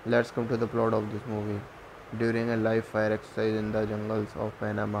 Let's come to the plot of this movie. During a live fire exercise in the jungles of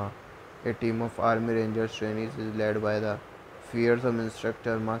Panama, a team of Army Rangers trainees is led by the fearsome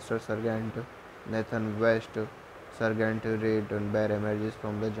instructor Master Sergeant Nathan West. Sergeant Ray Dunbar emerges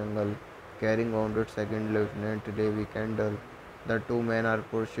from the jungle carrying wounded Second Lieutenant Davy Kendall. The two men are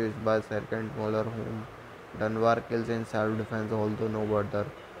pursued by Sergeant Muller, whom Dunbar kills in self-defense, although no other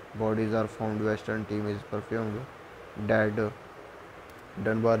bodies are found. Western team is presumed dead.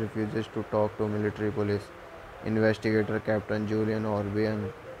 Dunbar refuses to talk to military police investigator Captain Julian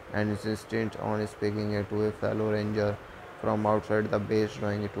Orbian and insists on speaking to a fellow ranger from outside the base,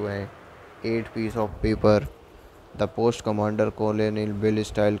 drawing it to a 8 piece of paper. The post commander Colonel Bill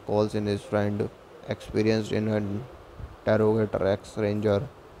Style calls in his friend, experienced in an interrogator ex-ranger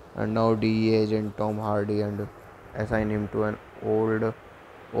and now DEA agent Tom Hardy, and assign him to an old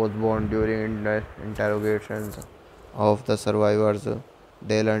Osborne during interrogations of the survivors.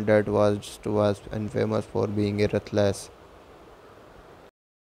 They learned that was infamous for being a ruthless.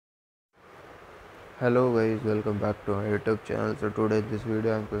 Hello guys, welcome back to our YouTube channel. So today in this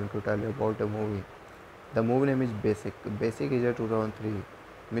video I'm going to tell you about a movie. The movie name is Basic. Basic is a 2003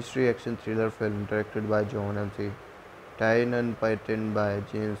 mystery action thriller film directed by John M.C. Tyne and written by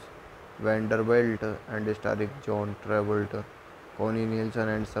James Vanderbilt and starring John Travolta, Connie Nielsen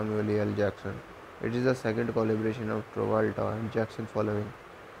and Samuel L. Jackson. It is the second collaboration of Travolta and Jackson following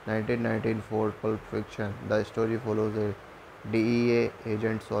 1994 Pulp Fiction. The story follows a DEA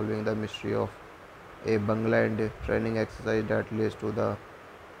agent solving the mystery of a Bangladesh training exercise that leads to the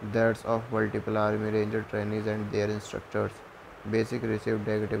deaths of multiple Army Ranger trainees and their instructors. Basic received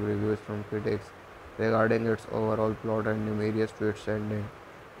negative reviews from critics regarding its overall plot and numerous twists ending.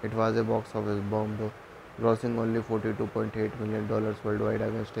 It was a box office bomb, though, grossing only $42.8 million worldwide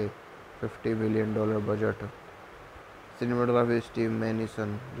against a $50 million budget. Cinematography Steve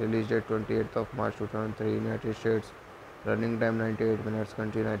Manison, released at 28th of March 2003, United States. Running time 98 minutes,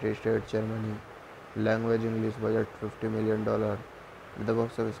 country United States, Germany. Language English, budget $50 million. The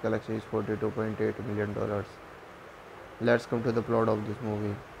box office collection is $42.8 million. Let's come to the plot of this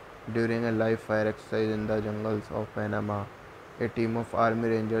movie. During a live fire exercise in the jungles of Panama, a team of Army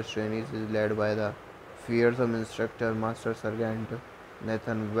Rangers trainees is led by the fearsome instructor Master Sergeant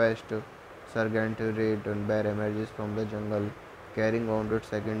Nathan West. Sergeant Ray Dunbar emerges from the jungle carrying wounded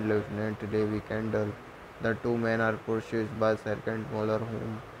Second Lieutenant Davy Kendall. The two men are pursued by Sergeant Muller,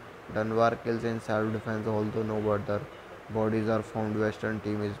 whom Dunbar kills in self-defense, although no other bodies are found. Western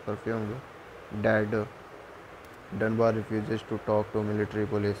team is presumed dead. Dunbar refuses to talk to military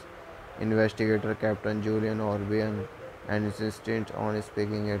police investigator Captain Julian Orbian and insists on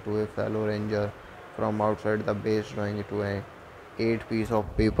speaking to a fellow ranger from outside the base, drawing it to a 8 piece of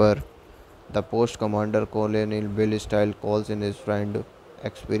paper. The post commander Colonel Bill Style calls in his friend,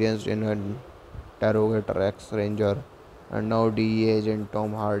 experienced in an interrogator ex-ranger and now DEA agent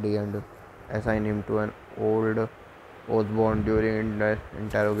Tom Hardy, and assign him to an old Osborne during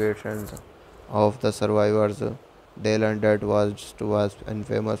interrogations of the survivors. They learned that was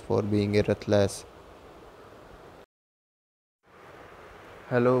infamous for being a ruthless.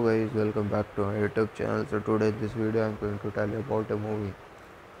 Hello guys, welcome back to our YouTube channel. So today this video I'm going to tell you about a movie.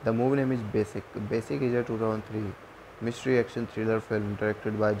 The movie name is Basic. Basic is a 2003 mystery action thriller film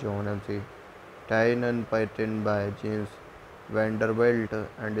directed by John M.C. Tyne and written by James Vanderbilt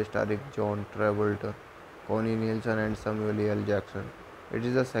and starring John Travolta, Connie Nielsen and Samuel L. Jackson. It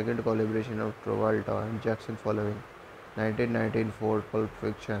is the second collaboration of Travolta and Jackson following 1994 Pulp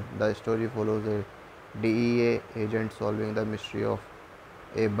Fiction. The story follows a DEA agent solving the mystery of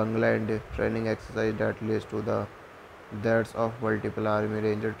a Bangladesh training exercise that leads to the deaths of multiple Army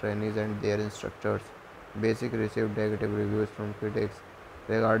Ranger trainees and their instructors. Basic received negative reviews from critics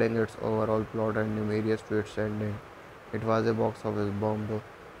regarding its overall plot and numerous twists ending. It was a box office bomb,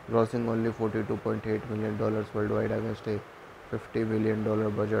 grossing only $42.8 million worldwide against a $50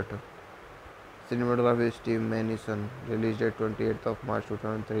 million budget. Cinematography Steve Manison, released at 28th of March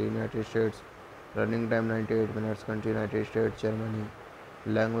 2003, United States. Running time 98 minutes. Country United States, Germany.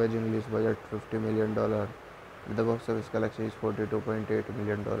 Language English. Budget $50 million. The box office collection is $42.8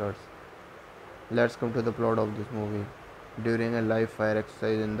 million. Let's come to the plot of this movie. During a live fire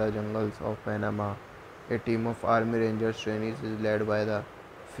exercise in the jungles of Panama, a team of Army Rangers trainees is led by the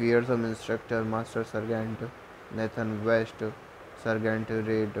fearsome instructor Master Sergeant Nathan West. Sergeant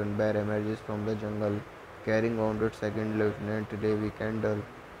Ray Dunbar emerges from the jungle carrying wounded Second Lieutenant Davy Kendall.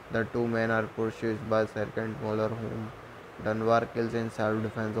 The two men are pursued by Sergeant Muller, whom Dunbar kills in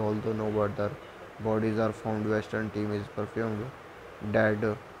self-defense, although no other bodies are found. Western team is presumed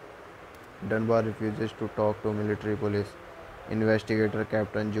dead. Dunbar refuses to talk to military police investigator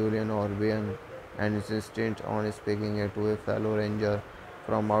Captain Julian Orbian and insists on speaking to a fellow ranger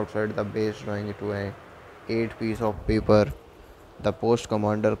from outside the base, drawing to an 8 piece of paper. The post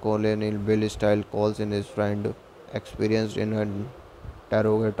commander Colonel Bill Style calls in his friend, experienced in an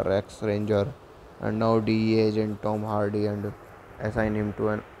interrogator ex-ranger and now DEA agent Tom Hardy, and assign him to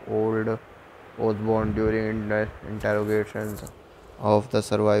an old Osborne. During interrogations of the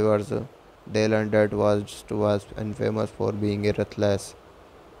survivors, they learned that was infamous for being a ruthless.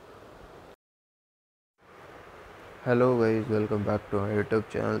 Hello guys, welcome back to our YouTube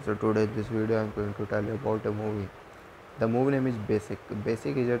channel. So today this video I'm going to tell you about a movie. The movie name is Basic.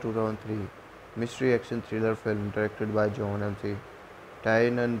 Basic is a 2003 mystery action thriller film directed by John M.C.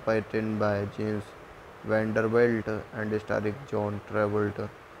 Tyne and written by James Vanderbilt and starring John Travolta,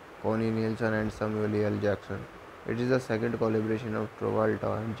 Connie Nielsen and Samuel L. Jackson. It is the second collaboration of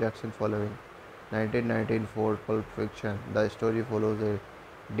Travolta and Jackson following 1994 Pulp Fiction. The story follows a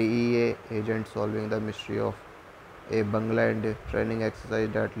DEA agent solving the mystery of a Bangladesh training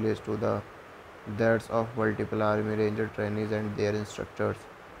exercise that leads to the deaths of multiple Army Ranger trainees and their instructors.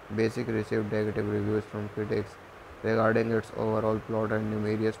 Basic received negative reviews from critics regarding its overall plot and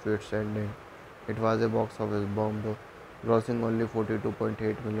numerous twists ending. It was a box office bomb, grossing only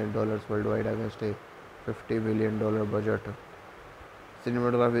 $42.8 million worldwide against a $50 million budget.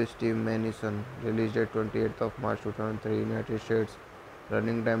 Cinematography Steve Manison, released at 28th of March 2003, United States.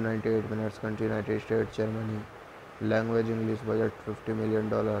 Running time 98 minutes. Country United States, Germany. Language English. Budget $50 million.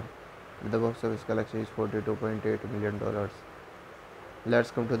 The box office collection is $42.8 million. Let's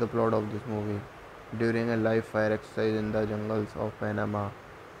come to the plot of this movie. During a live fire exercise in the jungles of Panama,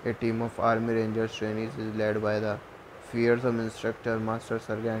 a team of Army Rangers trainees is led by the fearsome instructor Master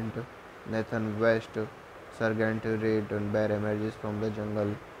Sergeant Nathan West. Sergeant Ray Dunbar emerges from the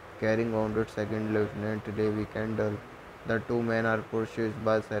jungle carrying wounded Second Lieutenant Davy Kendall. The two men are pursued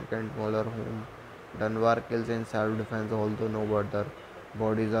by Sergeant Muller, whom Dunbar kills in self-defense, although no other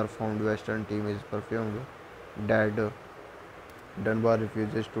bodies are found. Western team is presumed dead. Dunbar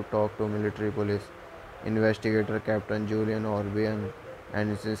refuses to talk to military police investigator Captain Julian Orbian and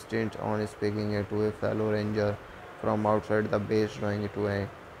insists on speaking to a fellow ranger from outside the base, drawing to an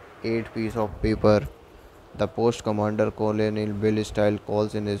 8 piece of paper. The post commander Colonel Bill Style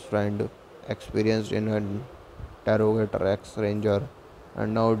calls in his friend, experienced in an interrogator ex-ranger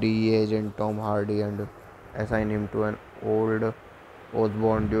and now DEA agent Tom Hardy, and assign him to an old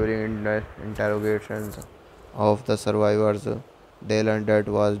Osborne. During interrogations of the survivors, they learned that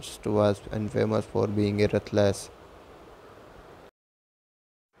was infamous for being a ruthless.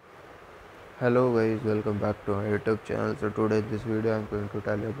 Hello guys, welcome back to our YouTube channel. So today this video I'm going to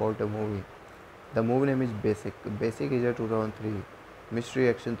tell you about a movie. The movie name is Basic. Basic is a 2003 mystery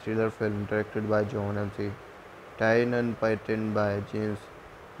action thriller film directed by John M.C. Tyne and written by James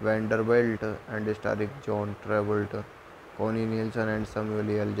Vanderbilt and starring John Travolta, Connie Nielsen and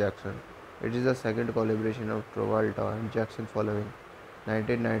Samuel L. Jackson. It is the second collaboration of Travolta and Jackson following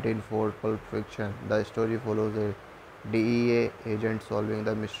 1994 Pulp Fiction. The story follows a DEA agent solving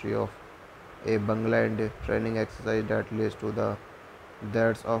the mystery of a Bangladesh training exercise that leads to the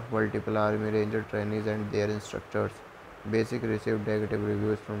Deaths of multiple Army Ranger trainees and their instructors. Basic received negative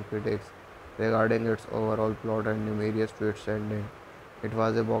reviews from critics regarding its overall plot and numerous twists ending. It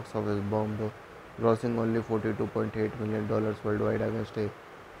was a box office bomb, grossing only $42.8 million worldwide against a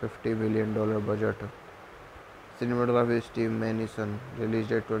 $50 million budget. Cinematography is Steve Manison, released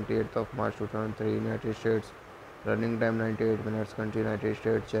date 28th of March 2003, United States, running time 98 minutes, country United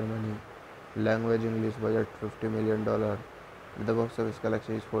States, Germany, language English, budget $50 million. The box office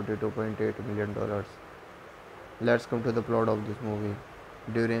collection is $42.8 million. Let's come to the plot of this movie.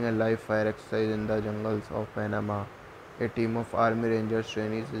 During a live fire exercise in the jungles of Panama, a team of Army Rangers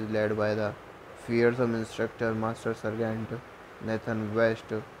trainees is led by the fearsome instructor Master Sergeant Nathan West.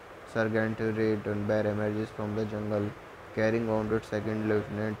 Sergeant Ray Dunbar emerges from the jungle carrying wounded Second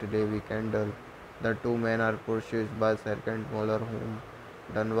Lieutenant Davy Kendall. The two men are pursued by Sergeant Muller, whom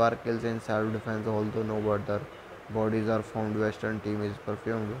Dunbar kills in self-defense, although no other bodies are found. Western team is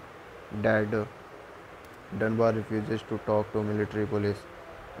presumed dead. Dunbar refuses to talk to military police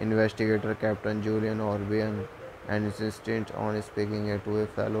investigator Captain Julian Orbian and insists on speaking to a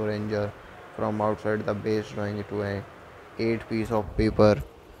fellow ranger from outside the base, drawing to an 8 piece of paper.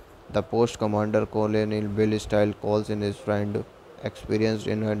 The post commander Colonel Bill Style calls in his friend, experienced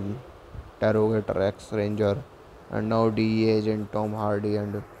in an interrogator ex-ranger and now DEA agent Tom Hardy,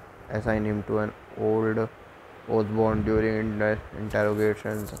 and assign him to an old Osborne during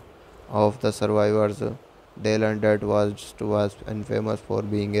interrogations of the survivors. They learned that was infamous for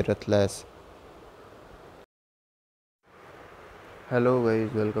being a ruthless. Hello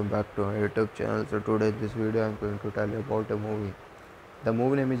guys, welcome back to our YouTube channel. So today this video I am going to tell you about a movie. The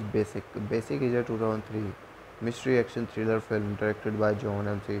movie name is Basic. Basic is a 2003 mystery action thriller film directed by John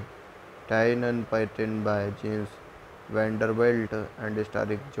M.C. Tyne and written by James Vanderbilt and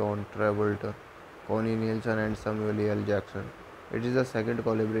starring John Travolta, Connie Nielsen and Samuel L. Jackson. It is the second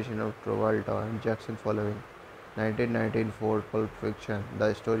collaboration of Travolta and Jackson following 1994 Pulp Fiction.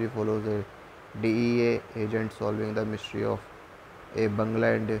 The story follows a DEA agent solving the mystery of a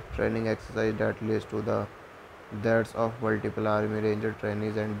Bangladesh training exercise that leads to the deaths of multiple Army Ranger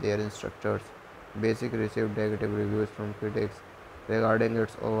trainees and their instructors. Basic received negative reviews from critics regarding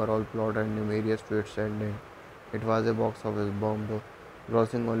its overall plot and numerous twists ending. It was a box office bomb,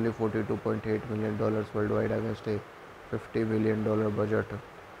 grossing only $42.8 million worldwide against a $50 million budget.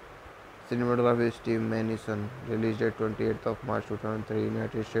 Cinematography is Steve Manison, released date 28th of March 2003,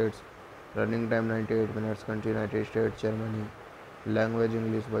 United States, running time 98 minutes, country United States, Germany, language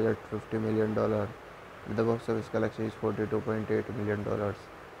English, budget $50 million. The box office collection is $42.8 million.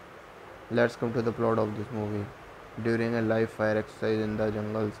 Let's come to the plot of this movie. During a live fire exercise in the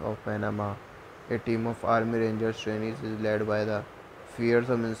jungles of Panama, a team of Army Rangers trainees is led by the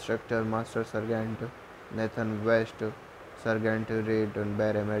fearsome instructor Master Sergeant Nathan West. Sergeant Ray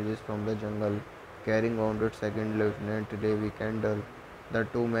Dunbar emerges from the jungle carrying wounded Second Lieutenant Davy Kendall. The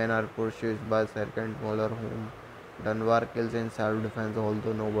two men are pursued by Sergeant Muller, whom Dunbar kills in self-defense,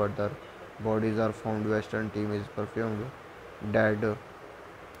 although no other bodies are found. Western team is presumed dead.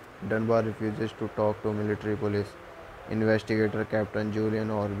 Dunbar refuses to talk to military police investigator Captain Julian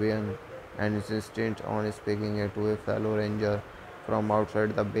Orbian and insists on speaking to a fellow ranger from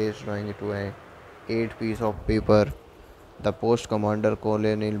outside the base, drawing to an 8 piece of paper. The post commander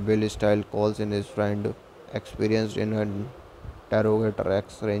Colonel Bill Style calls in his friend, experienced in an interrogator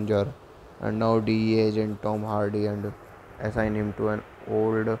ex-ranger and now DEA agent Tom Hardy, and assign him to an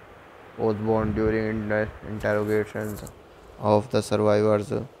old Osborne during interrogations of the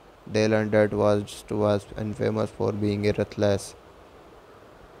survivors. They learned that was infamous for being a ruthless.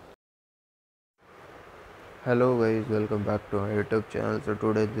 Hello guys, welcome back to our YouTube channel. So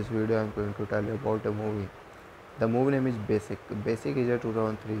today this video I am going to tell you about a movie. The movie name is Basic. Basic is a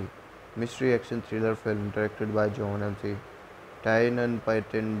 2003 mystery action thriller film directed by John M.C. Tyne and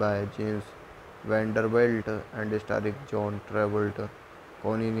written by James Vanderbilt and starring John Travolta,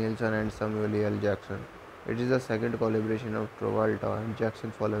 Connie Nielsen and Samuel L. Jackson. It is the second collaboration of Travolta and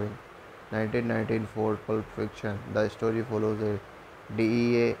Jackson following 1994 Pulp Fiction. The story follows a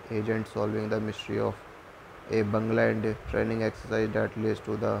DEA agent solving the mystery of a Bangladesh training exercise that leads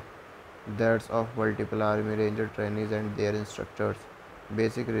to the deaths of multiple Army Ranger trainees and their instructors.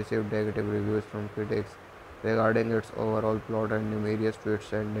 Basic received negative reviews from critics regarding its overall plot and numerous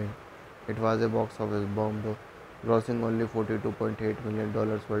twists ending. It was a box office bomb, grossing only $42.8 million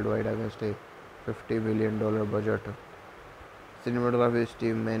worldwide against a $50 million budget. Cinematography is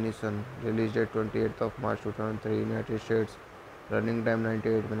Steve Manison, released date 28th of March 2003, United States, running time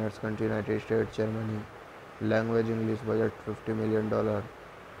 98 minutes, country United States, Germany, language English, budget $50 million.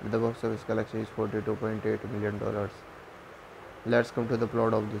 The box office collection is $42.8 million. Let's come to the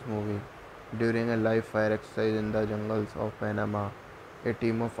plot of this movie. During a live fire exercise in the jungles of Panama, a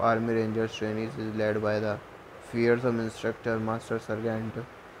team of Army Rangers trainees is led by the fearsome instructor Master Sergeant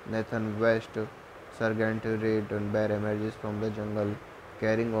Nathan West. Sergeant Ray Dunbar emerges from the jungle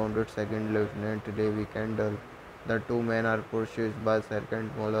carrying wounded Second Lieutenant Davy Kendall. The two men are pursued by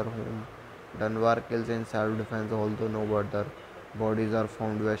Sergeant Muller, whom Dunbar kills in self-defense, although no other bodies are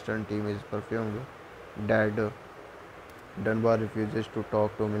found. Western team is presumed dead. Dunbar refuses to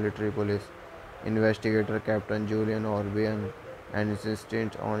talk to military police investigator Captain Julian Orbian and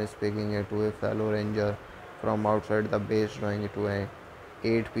insists on speaking to a fellow ranger from outside the base, drawing to a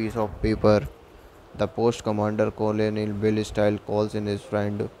 8 piece of paper. The post commander Colonel Bill Style calls in his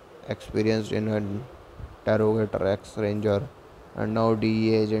friend, experienced in an interrogator ex-ranger and now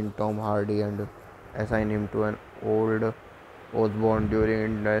DEA agent Tom Hardy, and assign him to an old Osborne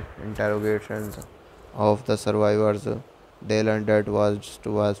during interrogations of the survivors. They learned that was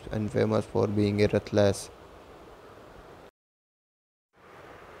infamous for being ruthless.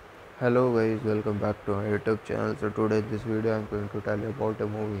 Hello guys, welcome back to my YouTube channel. So today this video I am going to tell you about a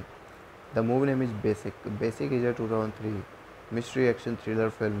movie. The movie name is Basic. Basic is a 2003 mystery action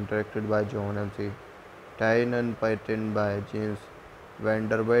thriller film directed by John M.C. Tynan, written by James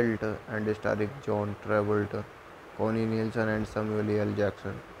Vanderbilt and starring John Travolta, Connie Nielsen and Samuel L.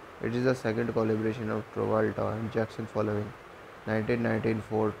 Jackson. It is the second collaboration of Travolta and Jackson following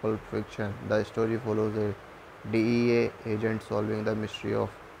 1994 Pulp Fiction. The story follows a DEA agent solving the mystery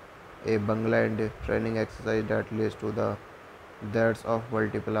of a Bangladesh training exercise that leads to the deaths of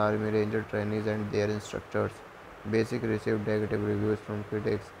multiple Army Ranger trainees and their instructors. Basic received negative reviews from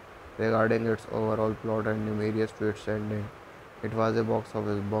critics regarding its overall plot and numerous twists ending. It was a box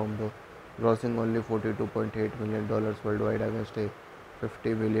office bomb, grossing only $42.8 million worldwide against a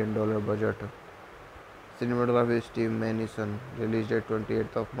 $50 million budget. Cinematography Steve Manison, released at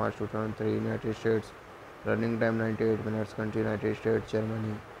 28th of March 2003, United States. Running time 98 minutes, country United States,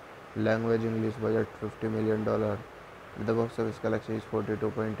 Germany. Language English, budget $50 million. The box office collection is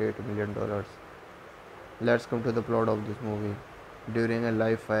 $42.8 million. Let's come to the plot of this movie. During a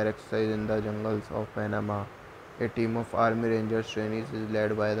live fire exercise in the jungles of Panama, a team of Army Rangers trainees is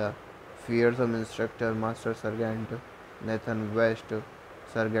led by the fearsome instructor Master Sergeant Nathan West.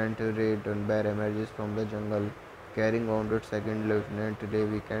 Sergeant Ray Dunbar emerges from the jungle carrying wounded Second Lieutenant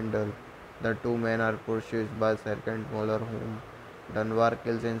Davy Kendall. The two men are pursued by Sergeant Muller, whom Dunbar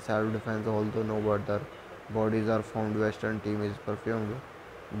kills in self-defense, although no other bodies are found. Western team is presumed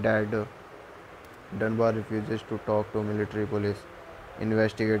dead. Dunbar refuses to talk to military police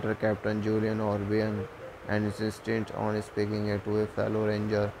investigator Captain Julian Orbian and insists on speaking to a fellow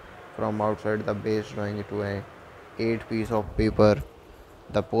ranger from outside the base, drawing to a 8 piece of paper.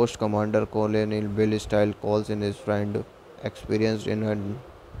 The post commander Colonel Bill Style calls in his friend, experienced in an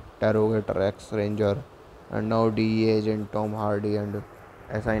interrogator ex-ranger and now DEA agent Tom Hardy, and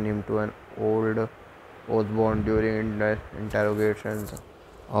assign him to an old Osborne during interrogations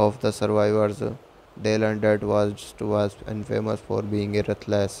of the survivors. They learned that was infamous for being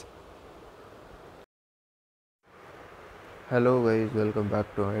ruthless. Hello guys, welcome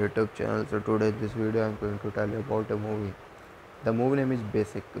back to my YouTube channel. So today this video I am going to tell you about a movie. The movie name is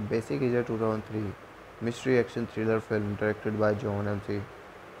Basic. Basic is a 2003 mystery action thriller film directed by John M.C.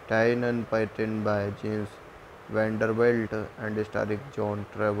 Tynan, written by James Vanderbilt and starring John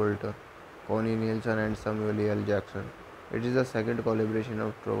Travolta, Connie Nielsen and Samuel L. Jackson. It is the second collaboration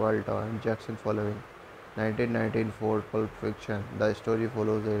of Travolta and Jackson following 1994 Pulp Fiction. The story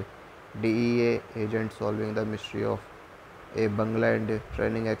follows a DEA agent solving the mystery of a Bangladesh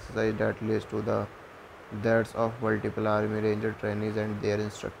training exercise that leads to the deaths of multiple Army Ranger trainees and their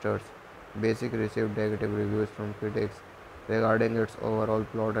instructors. Basic received negative reviews from critics regarding its overall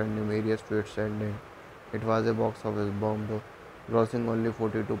plot and numerous twists ending. It was a box office bomb, grossing only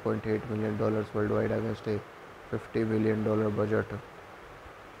 $42.8 million worldwide against a $50 million budget.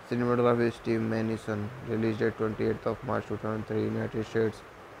 Cinematography Steve Manison, released at 28th of March 2003, United States.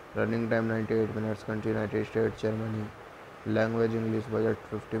 Running time 98 minutes, country United States, Germany. Language English, budget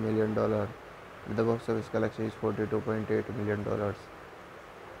 $50 million. The box office collection is $42.8 million.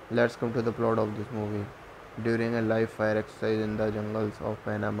 Let's come to the plot of this movie. During a live fire exercise in the jungles of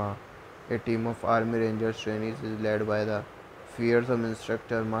Panama, a team of Army Rangers trainees is led by the fearsome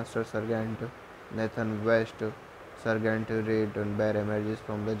instructor Master Sergeant Nathan West. Sergeant Ray Dunbar emerges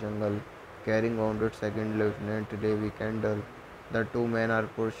from the jungle carrying wounded Second Lieutenant Davy Kendall. The two men are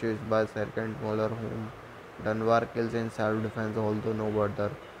pursued by Sergeant Muller, whom Dunbar kills in self-defense, although no other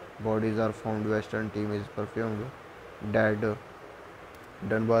bodies are found. Western team is presumed dead.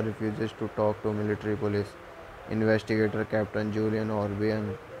 Dunbar refuses to talk to military police Investigator Captain Julian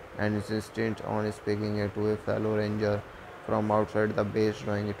Orbian and insisted on speaking to a fellow ranger from outside the base,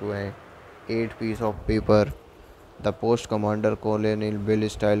 drawing it to a 8 piece of paper. The post commander Colonel Bill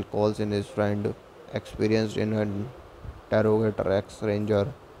Style calls in his friend, experienced in an interrogator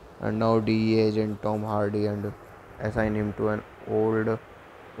ex-ranger and now DEA agent Tom Hardy, and assign him to an old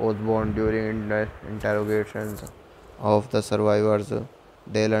Osborne during interrogations of the survivors.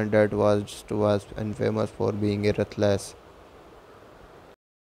 They learned that was infamous for being a ruthless.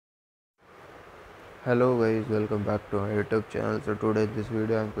 Hello guys, welcome back to our YouTube channel. So today this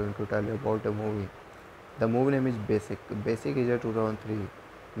video I am going to tell you about a movie. The movie name is Basic. Basic is a 2003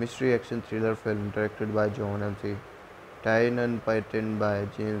 mystery action thriller film directed by John M.C. Tyne and written by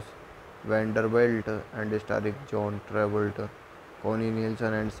James Vanderbilt and starring John Travolta, Connie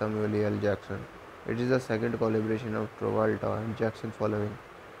Nielsen and Samuel L. Jackson. It is the second collaboration of Travolta and Jackson following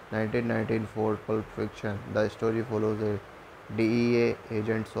 1994 Pulp Fiction. The story follows a DEA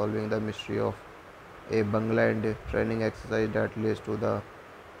agent solving the mystery of a Bangladesh training exercise that leads to the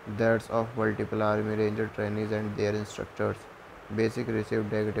deaths of multiple Army Ranger trainees and their instructors. Basic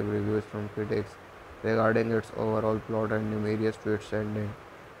received negative reviews from critics regarding its overall plot and numerous twists ending.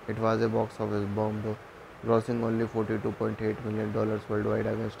 It was a box office bomb, grossing only $42.8 million worldwide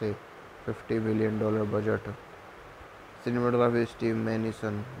against a $50 million budget. Cinematography Steve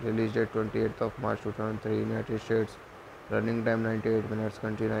Manison, released at 28th of March 2003, United States. Running time 98 minutes,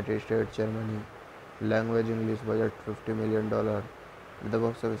 country United States, Germany. Language English, budget $50 million. The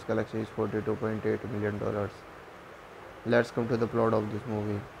box office collection is $42.8 million. Let's come to the plot of this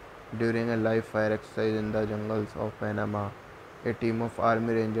movie. During a live fire exercise in the jungles of Panama, a team of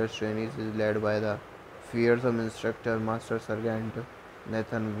Army Rangers trainees is led by the fearsome instructor Master Sergeant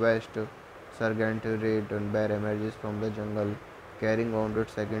Nathan West. Sergeant Ray Dunbar emerges from the jungle, carrying wounded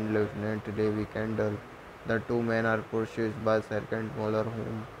Second Lieutenant Davy Kendall. The two men are pursued by Sergeant Muller,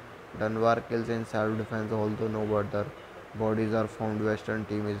 whom Dunbar kills in self-defense, although no other bodies are found. Western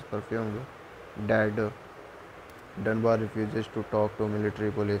team is presumed dead. Dunbar refuses to talk to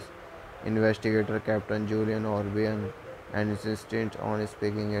military police investigator Captain Julian Orbian and insists on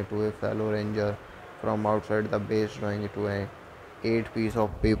speaking to a fellow ranger from outside the base, drawing it to a 8 piece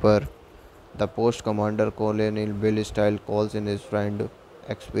of paper. The post commander Colonel Bill Style calls in his friend,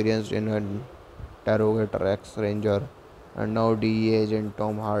 experienced in an interrogator ex-ranger and now DEA agent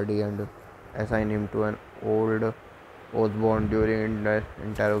Tom Hardy, and assign him to an old Osborne during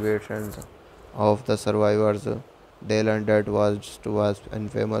interrogations of the survivors. They learned that was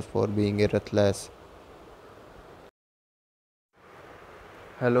infamous for being a ruthless.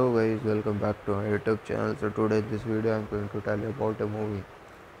 Hello guys, welcome back to our YouTube channel. So today this video I am going to tell you about a movie.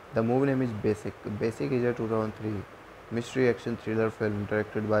 The movie name is Basic. Basic is a 2003 mystery action thriller film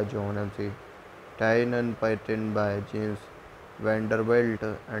directed by John M.C. Tyne and written by James Vanderbilt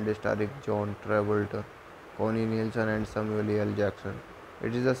and starring John Travolta, Connie Nielsen and Samuel L. Jackson.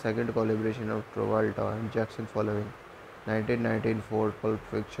 It is the second collaboration of Travolta and Jackson following 1994 Pulp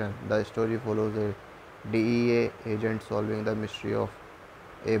Fiction. The story follows a DEA agent solving the mystery of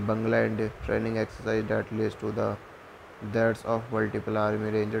a Bangladesh training exercise that leads to the deaths of multiple Army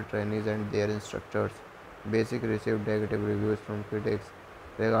Ranger trainees and their instructors. Basic received negative reviews from critics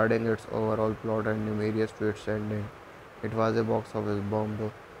regarding its overall plot and numerous twists ending. It was a box office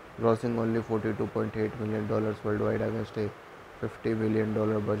bomb, grossing only $42.8 million worldwide against a $50 million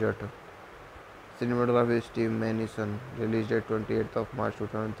budget. Cinematography Steve Manison, released at 28th of March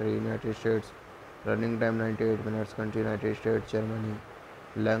 2003, United States. Running time 98 minutes, country United States, Germany.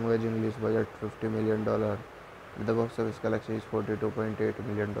 Language English, budget $50 million. The box office collection is $42.8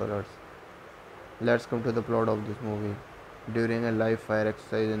 million. Let's come to the plot of this movie. During a live fire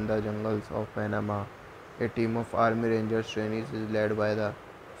exercise in the jungles of Panama, a team of Army Rangers trainees is led by the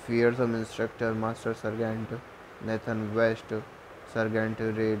fearsome instructor Master Sergeant Nathan West. Sergeant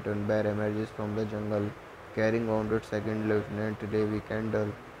Ray Dunbar emerges from the jungle, carrying wounded Second Lieutenant Davy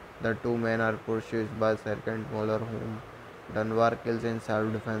Kendall. The two men are pursued by Sergeant Muller, whom Dunbar kills in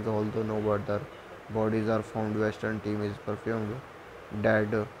self-defense, although no other bodies are found. Western team is presumed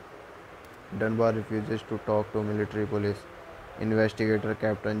dead. Dunbar refuses to talk to military police investigator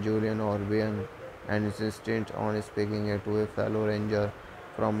Captain Julian Orbian and insists on speaking to a fellow ranger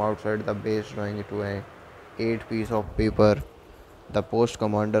from outside the base, drawing it to a 8 piece of paper. The post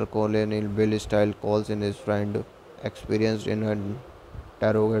commander Colonel Bill Style calls in his friend, experienced in an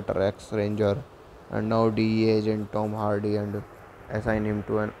interrogator ex-ranger and now DEA agent Tom Hardy, and assign him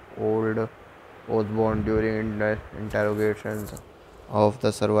to an old Osborne during interrogations of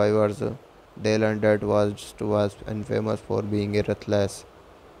the survivors. They learned that was infamous for being a ruthless.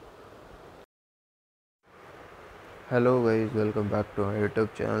 Hello guys, welcome back to our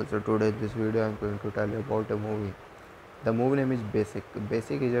YouTube channel. So today this video I'm going to tell you about a movie. The movie name is Basic.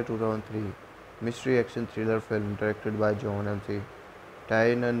 Basic is a 2003 mystery action thriller film directed by John M.C.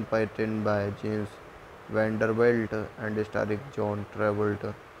 Tyne and written by James Vanderbilt and starring John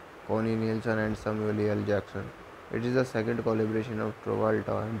Travolta, Connie Nielsen and Samuel L. Jackson. It is the second collaboration of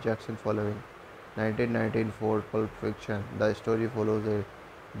Travolta and Jackson following 1994 Pulp Fiction. The story follows a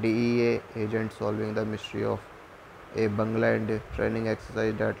DEA agent solving the mystery of a Bangladesh training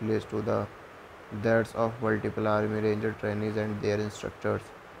exercise that leads to the deaths of multiple Army Ranger trainees and their instructors.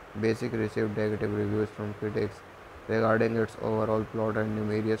 Basic received negative reviews from critics regarding its overall plot and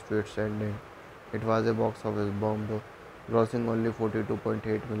numerous twists ending. It was a box office bomb, grossing only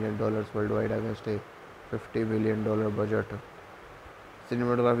 $42.8 million worldwide against a $50 million budget.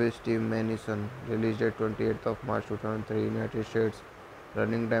 Cinematography Steve Manison, released at 28th of March 2003, United States.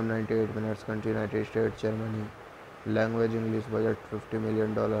 Running time 98 minutes, country United States, Germany. Language English, budget $50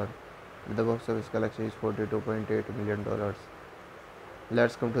 million. The box office collection is $42.8 million.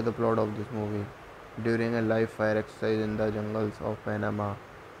 Let's come to the plot of this movie. During a live fire exercise in the jungles of Panama,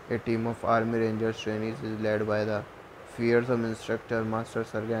 a team of Army Rangers trainees is led by the fearsome instructor Master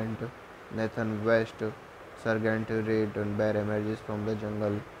Sergeant Nathan West. Sergeant Ray Dunbar emerges from the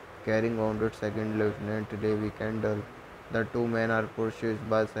jungle carrying wounded Second Lieutenant Davy Kendall. The two men are pursued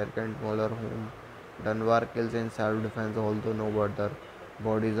by Sergeant Muller, whom Dunbar kills in self-defense, although no other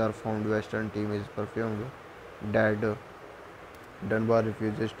bodies are found. Western team is presumed dead. Dunbar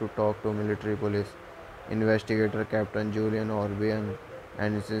refuses to talk to military police investigator Captain Julian Orbian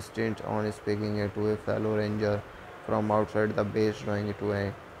and insists on speaking to a fellow ranger from outside the base, drawing to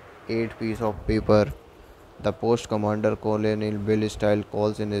an 8 piece of paper. The post commander Colonel Bill Style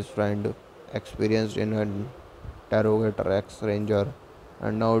calls in his friend, experienced in an interrogator ex-ranger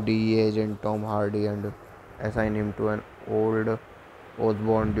and now DEA agent Tom Hardy, and assign him to an old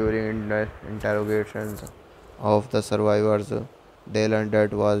Osborne. During interrogations of the survivors, they learned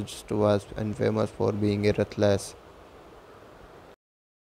that was infamous for being a ruthless